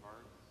up your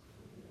hearts.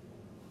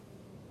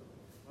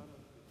 Let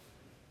us give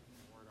thanks to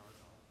the Lord our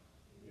God.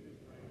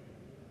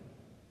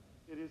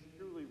 It is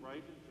truly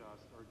right and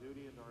just, our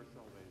duty and our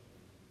salvation,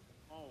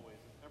 always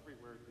and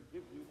everywhere to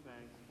give you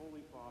thanks,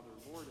 Holy Father,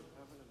 Lord of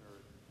heaven and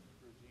earth,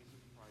 through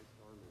Jesus Christ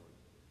our Lord.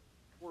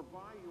 For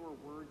by your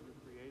word you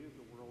created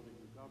the world and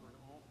you govern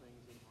all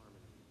things in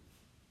harmony.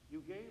 You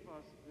gave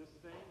us this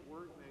same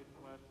word made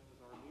flesh as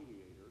our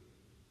mediator,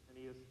 and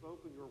he has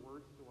spoken your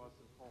words to us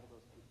and called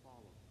us to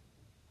follow him.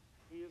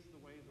 He is the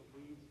way that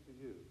leads to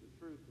you, the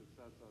truth that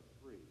sets us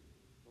free,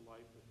 the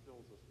life that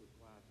fills us with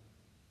gladness.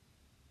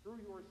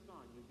 Through your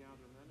Son, you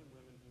gather men and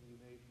women whom you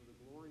made for the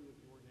glory of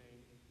your name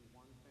into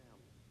one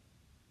family,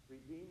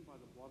 redeemed by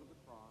the blood of the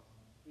cross,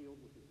 sealed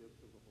with the gift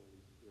of the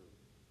Holy Spirit.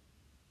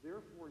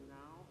 Therefore,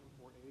 now and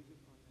for ages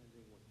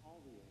unending, with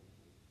all the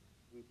angels,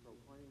 we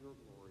proclaim your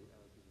glory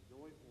as in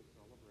joyful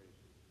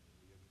celebration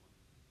we acclaim.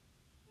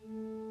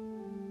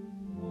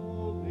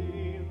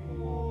 Holy,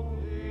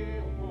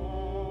 holy,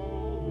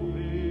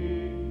 holy,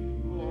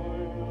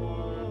 Lord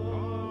God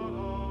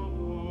of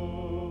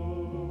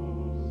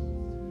hosts.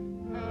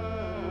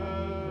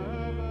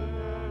 Heaven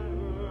and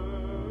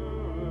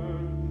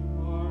earth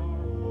are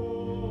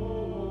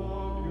full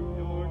of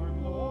your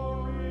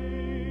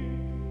glory.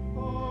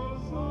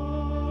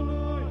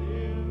 Hosanna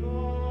in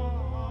the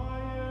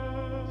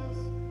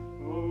highest.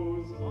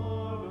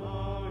 Hosanna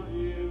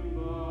in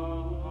the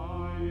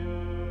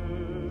highest.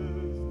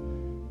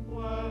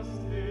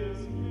 Blessed is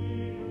he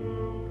who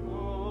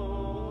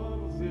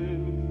comes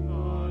in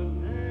the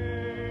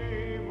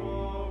name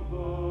of the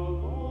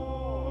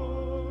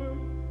Lord.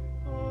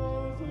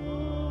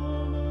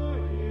 Hosanna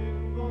in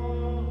the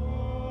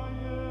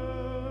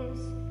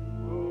highest.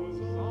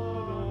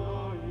 Hosanna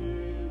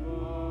in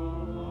the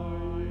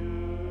highest.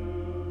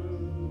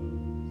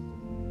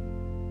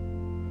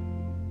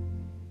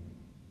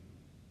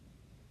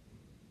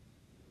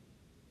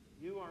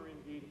 You are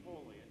indeed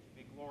holy and to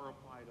be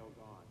glorified, O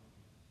God,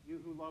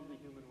 you who love the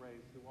human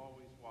race, who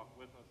always walk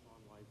with us on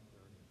life's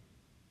journey.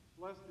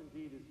 Blessed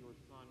indeed is your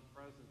Son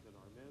present in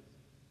our midst,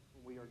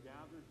 when we are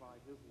gathered by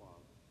his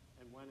love,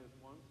 and when as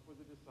once for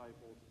the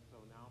disciples, so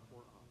now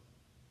for us,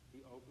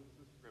 he opens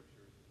the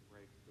scriptures and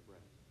breaks the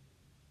bread.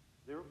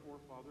 Therefore,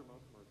 Father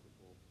most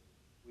merciful,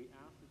 we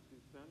ask that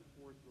you send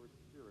forth your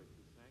Spirit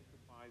to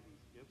sanctify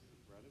these gifts of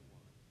bread and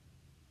wine,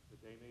 that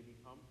they may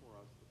become for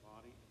us the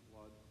body and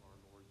blood of our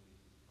Lord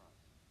Jesus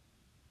Christ.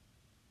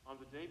 On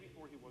the day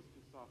before he was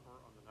to suffer,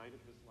 on the night of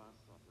his last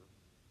supper,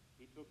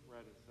 he took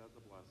bread and said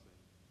the blessing,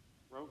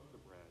 broke the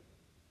bread,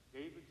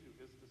 gave it to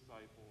his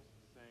disciples,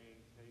 saying,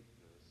 "Take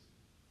this,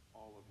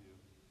 all of you,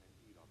 and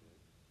eat of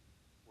it,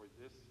 for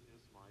this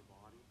is my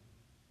body,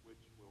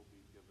 which will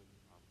be given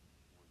up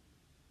for you."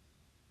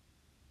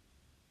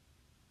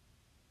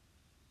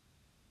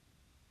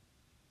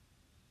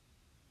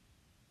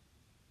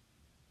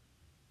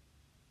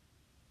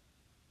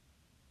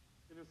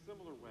 In a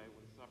similar way,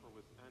 when supper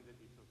was ended,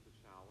 he took the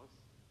chalice,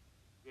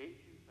 gave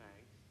you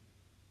thanks,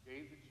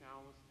 gave the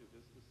chalice to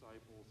his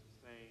disciples,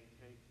 saying,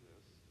 "Take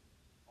this,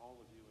 all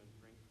of you, and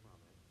drink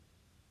from it.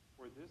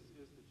 For this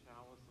is the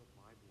chalice of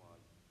my blood,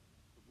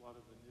 the blood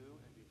of the new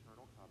and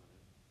eternal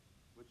covenant,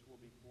 which will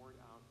be poured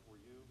out for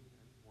you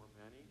and for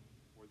many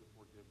for the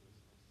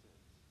forgiveness of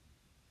sins.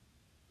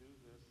 Do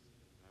this in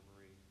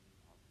memory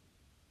of me."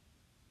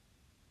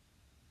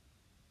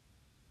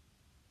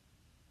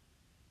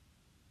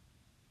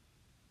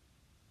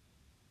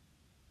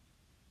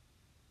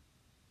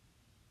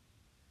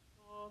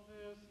 A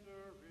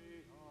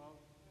mystery of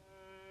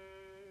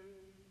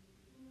faith.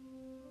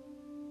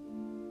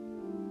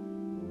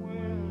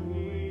 When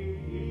we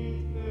eat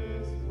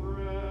this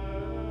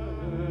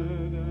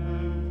bread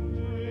and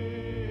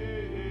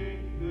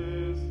drink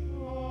this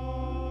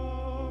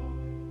cup,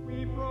 we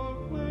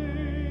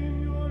proclaim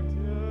your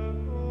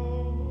death, O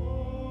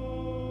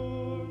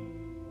Lord,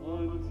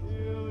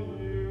 until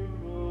you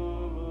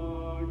come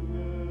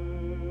again.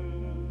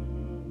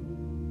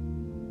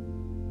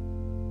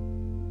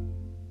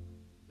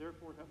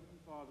 Therefore, Heavenly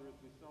Father, as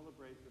we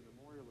celebrate the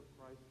memorial of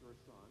Christ, your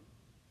Son,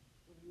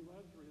 whom you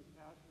led through his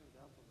passion and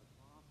death on the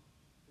cross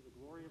to the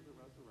glory of the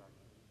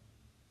resurrection,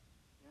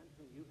 and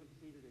whom you have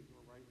seated at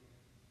your right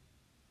hand,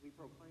 we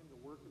proclaim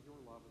the work of your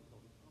love until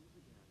he comes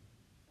again,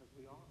 as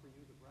we offer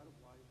you the bread of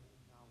life and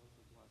the chalice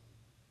of blessing.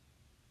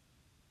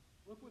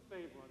 Look with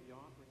favor on the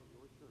offering of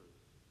your church,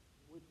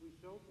 in which we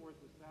show forth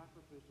the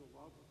sacrificial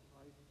love of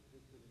Christ that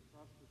has been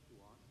entrusted to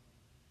us,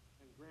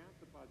 and grant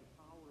that by the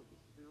power of the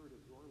Spirit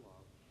of your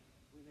love,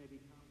 we may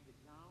be counted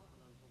now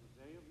and until the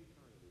day of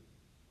eternity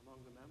among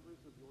the members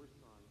of your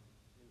Son,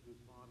 in whose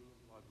body and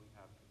blood we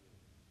have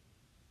communion.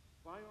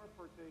 By our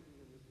partaking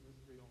in this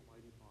mystery,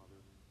 Almighty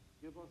Father,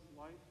 give us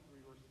life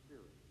through your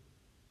Spirit.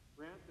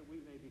 Grant that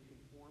we may be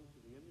conformed to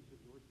the image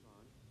of your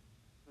Son.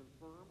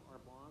 Confirm our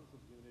bonds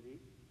of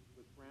unity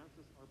with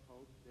Francis, our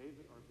Pope,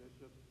 David, our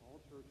Bishop,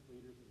 all church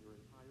leaders, and your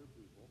entire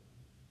people.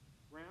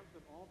 Grant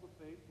that all the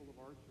faithful of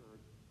our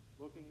church,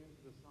 looking into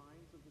the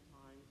signs of the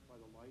times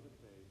by the light of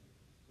faith,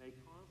 may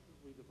constantly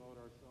we devote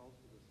ourselves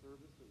to the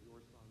service of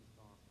your Son's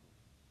gospel.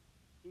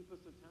 Keep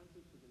us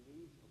attentive to the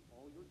needs of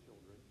all your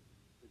children,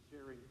 that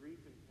sharing grief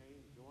and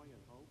pain, joy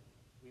and hope,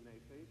 we may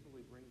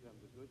faithfully bring them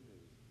the good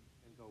news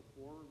and go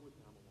forward with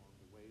them along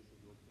the ways of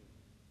your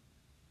kingdom.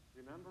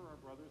 Remember our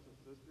brothers and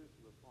sisters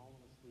who have fallen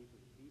asleep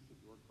in the peace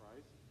of your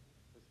Christ,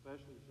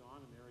 especially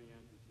John and Mary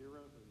Ann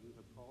Gutierrez, whom you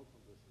have called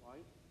from this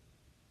life.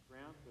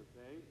 Grant that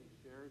they who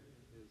shared in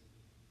his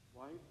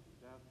life and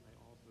death may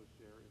also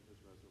share in his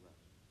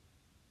resurrection.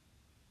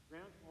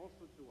 Grant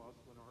also to us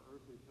when our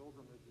earthly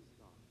pilgrimage is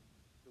done,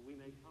 that we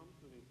may come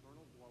to an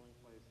eternal dwelling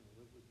place and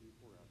live with you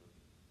forever.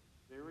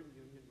 There in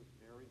union with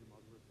Mary, the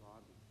Mother of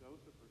God, with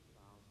Joseph, her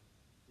spouse,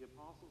 the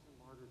apostles and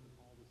martyrs and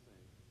all the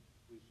saints,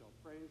 we shall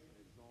praise and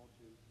exalt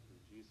you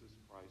through Jesus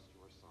Christ,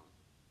 your Son.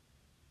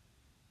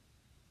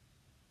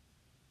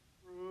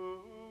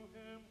 Through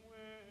him,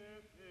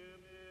 with him,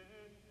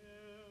 in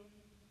him,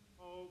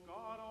 O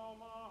God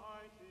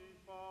Almighty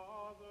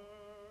Father,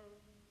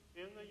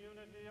 in the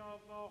unity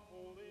of the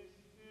Holy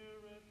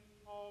Spirit,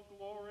 all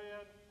glory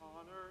and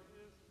honor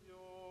is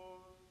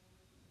yours,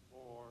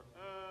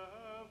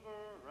 forever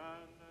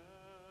and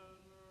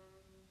ever.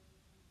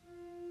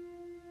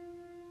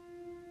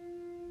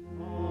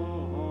 Amen,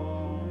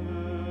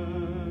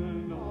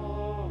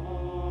 amen,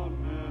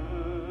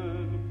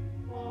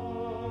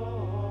 amen.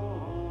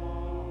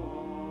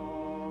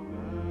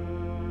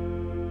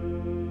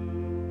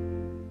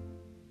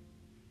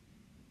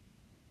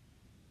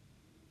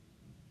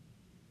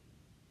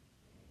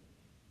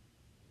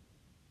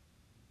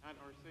 At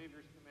our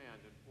Savior's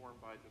command, informed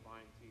by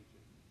divine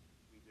teaching,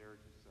 we dare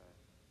to say,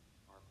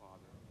 Our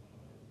Father,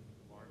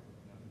 who art in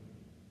heaven,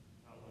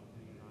 hallowed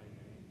be thy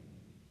name.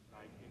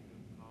 Thy kingdom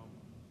come,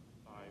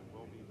 thy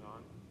will be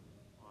done,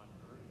 on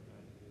earth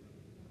as it is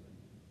in heaven.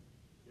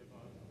 Give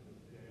us this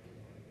day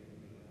our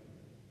daily bread,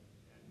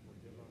 and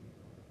forgive us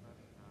our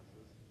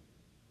trespasses,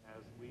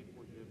 as we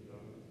forgive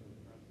those who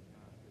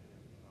trespass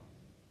against us.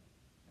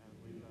 And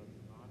lead us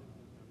not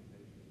into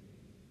temptation,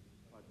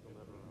 but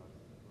deliver us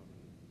from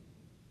evil.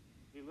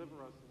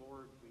 Deliver us,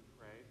 Lord, we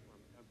pray, from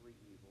every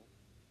evil.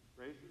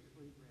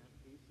 Graciously grant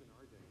peace in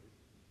our days,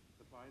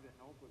 that by the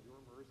help of your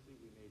mercy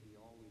we may be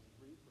always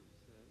free from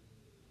sin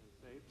and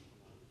safe from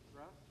all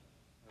distress,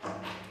 as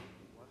we await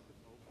the blessed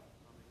hope of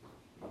coming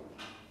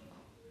age.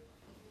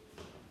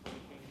 The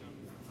kingdom,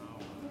 the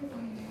power, and the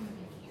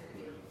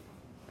glory.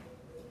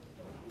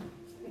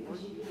 Lord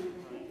Jesus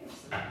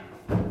Christ,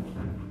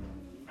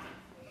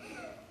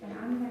 And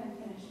I'm going to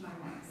finish my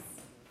mass.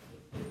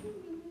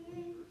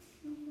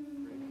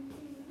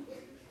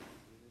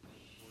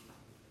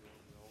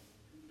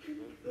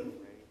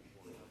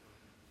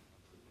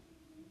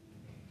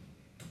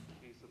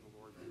 Peace of the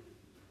Lord be with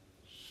you.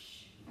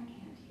 I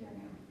can't hear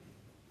now.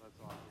 Let's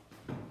offer.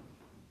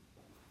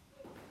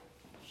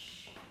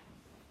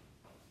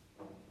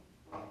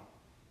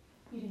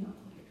 You do not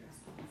pull your dress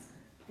down, sir.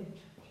 Good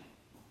church.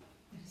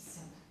 It is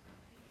so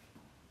early.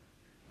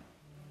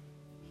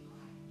 Be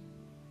quiet.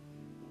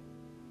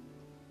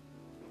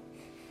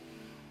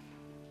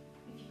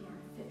 If you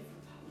aren't fit for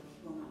public,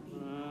 you will not be.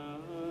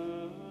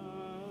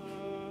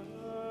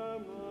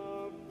 Lamb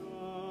of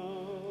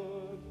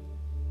God,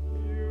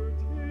 you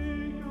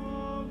take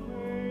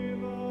away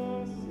the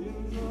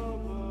sins of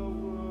the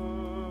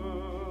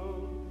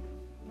world.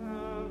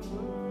 Have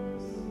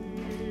mercy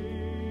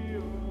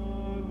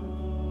on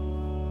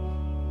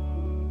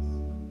us.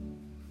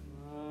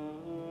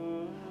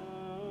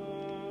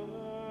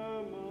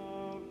 Lamb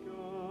of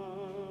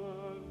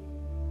God,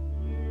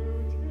 you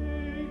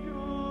take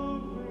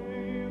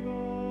away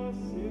the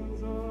sins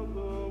of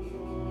the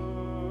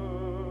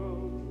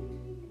world.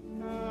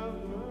 Have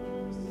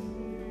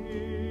mercy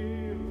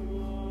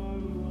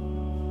on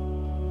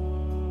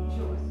us.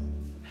 Joyce,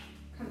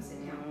 come sit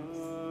down, please.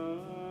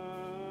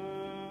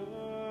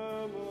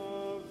 Lamb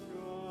of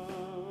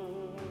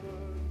God,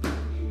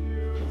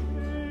 you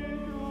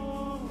take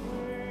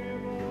away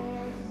the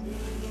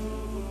sins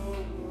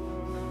of the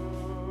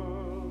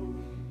world.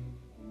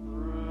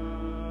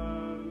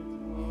 Grant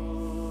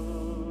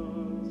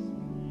us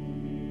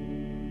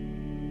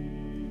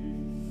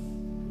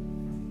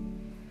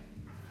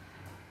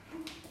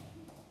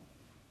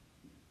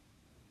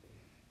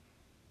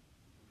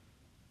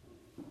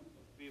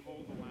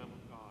Behold the Lamb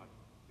of God.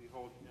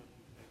 Behold him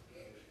who takes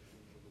away the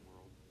sins of the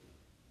world.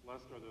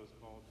 Blessed are those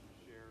called to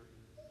share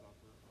in the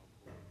supper of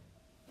the Lord.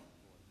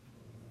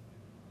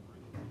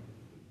 Worthy is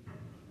the good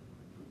news.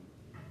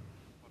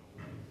 But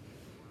only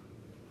the word of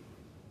the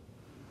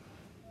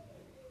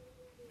soul.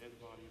 May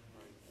the body of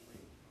Christ bring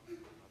us to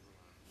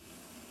everlasting.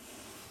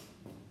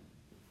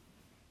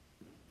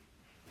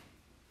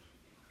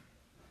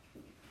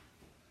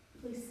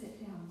 Please sit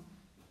down.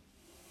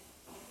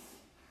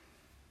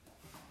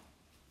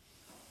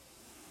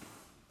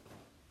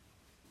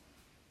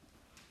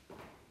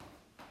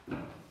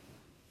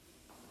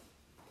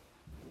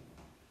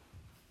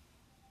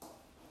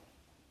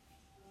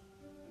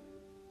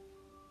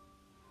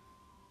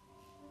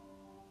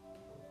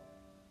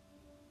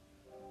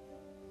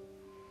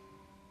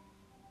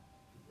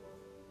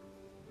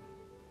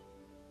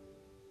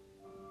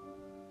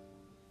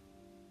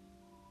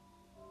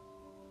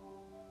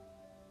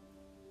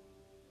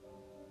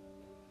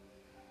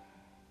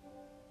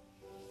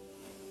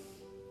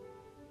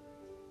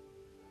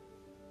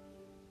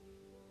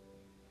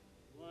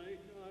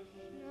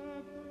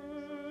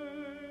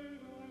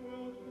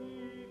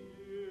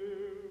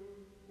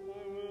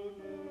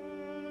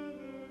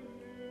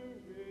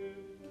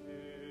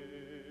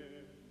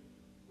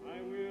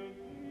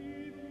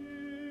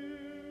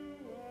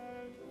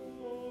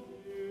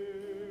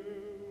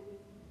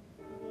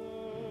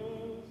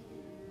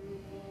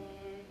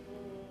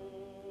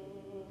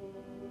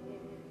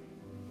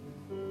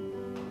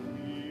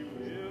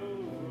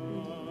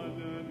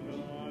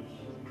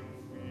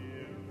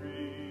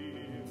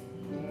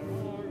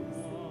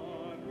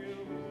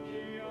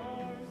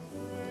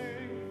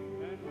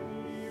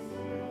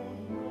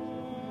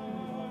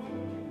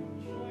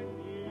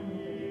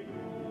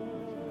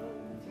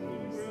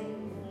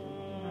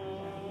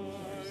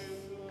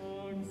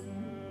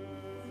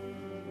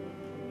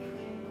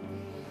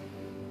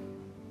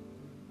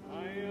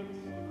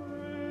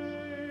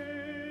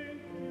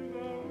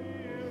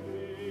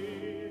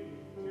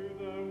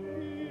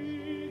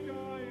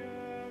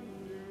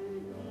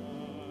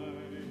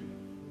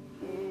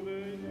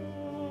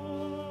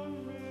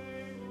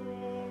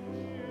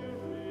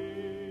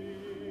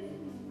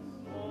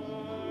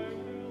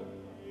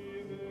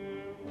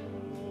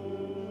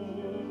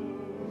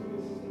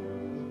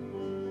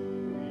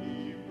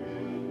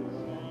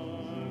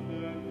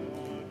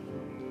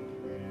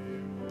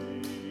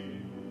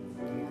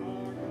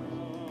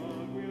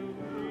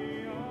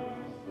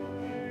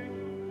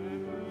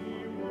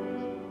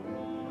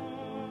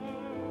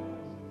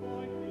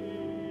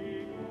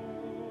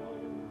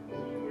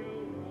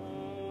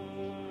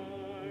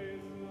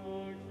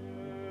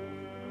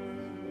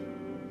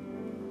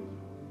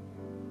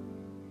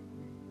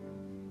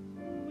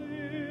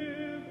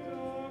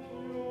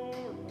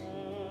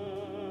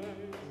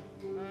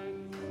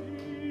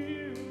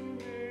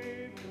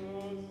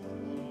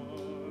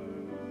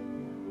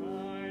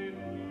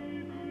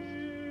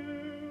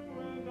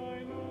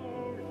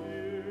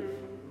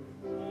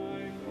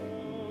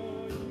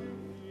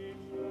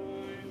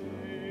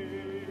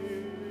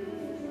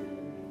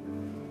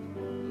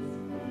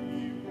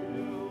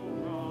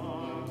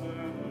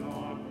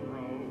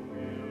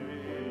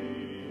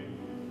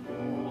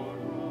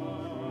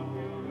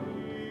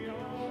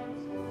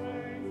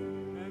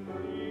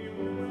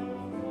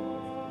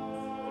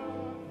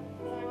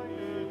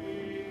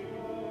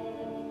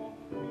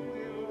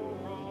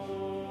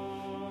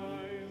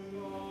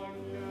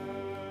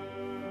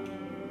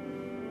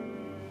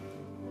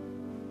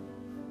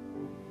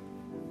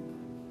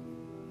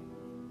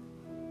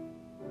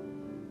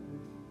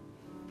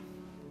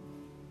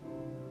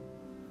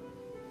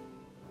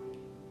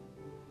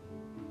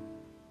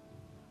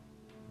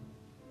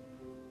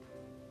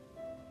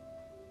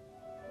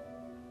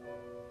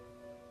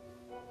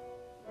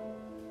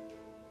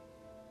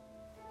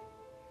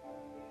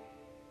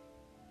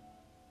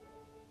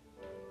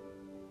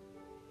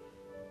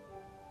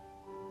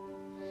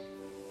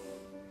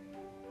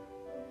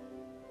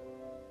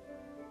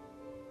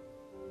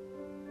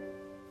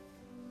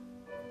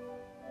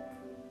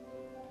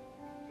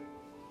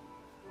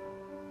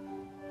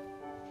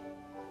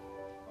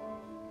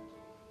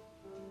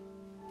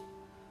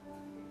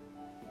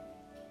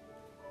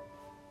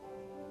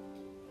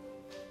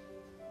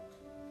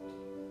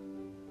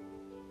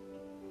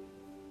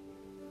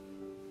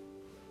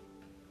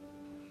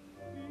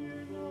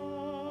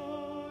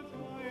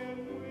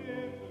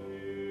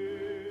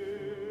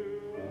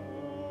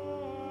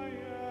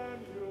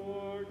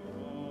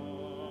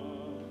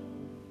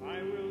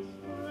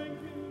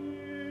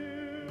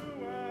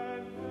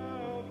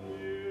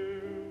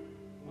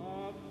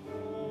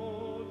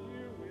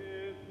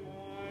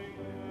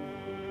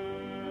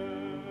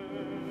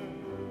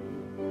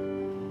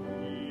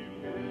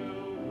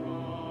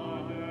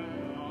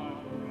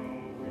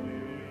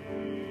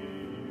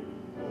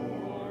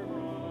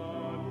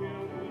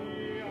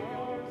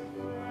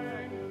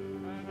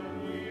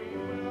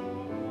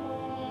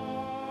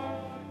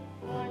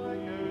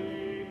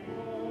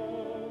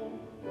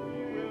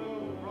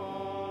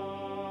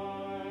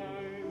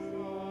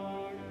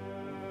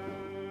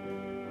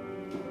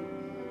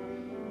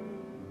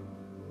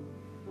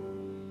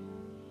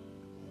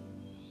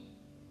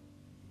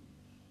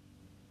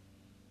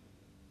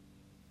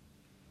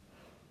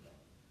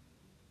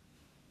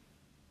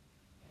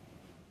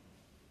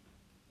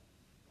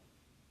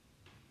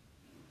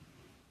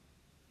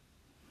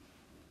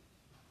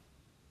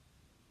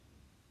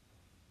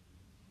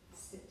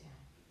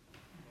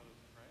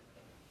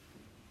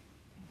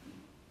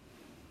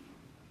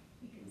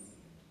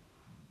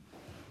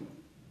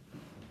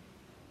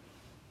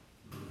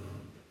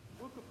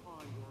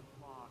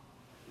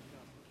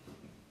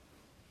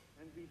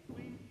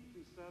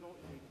 settle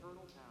in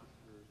eternal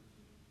pastures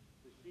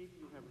the sheep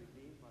you have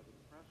redeemed by the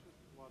precious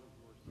blood of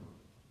your Son,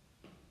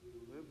 who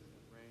lives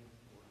and reigns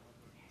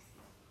forever.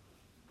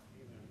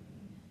 Amen.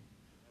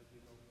 As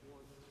we go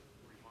forward,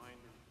 a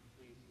reminder,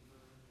 please turn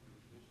to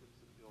the bishop's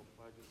appeal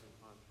pledges and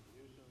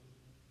contributions.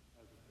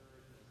 As a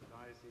parish and as a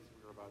diocese,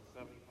 we are about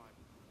 75%.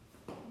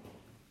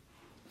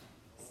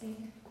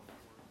 Sing.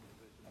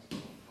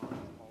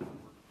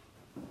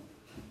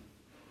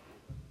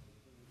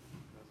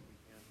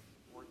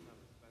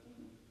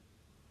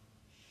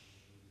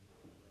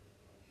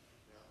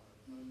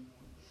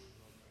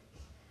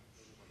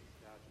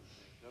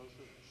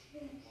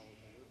 The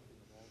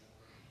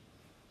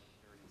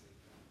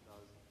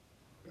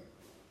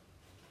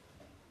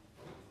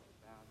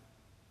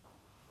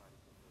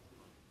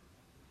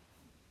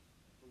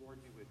Lord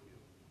be with you.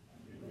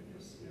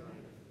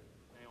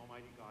 May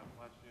Almighty God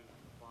bless you,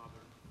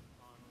 Father,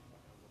 Son, and the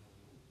Holy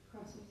Spirit.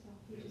 Cross yourself.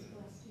 You just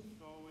bless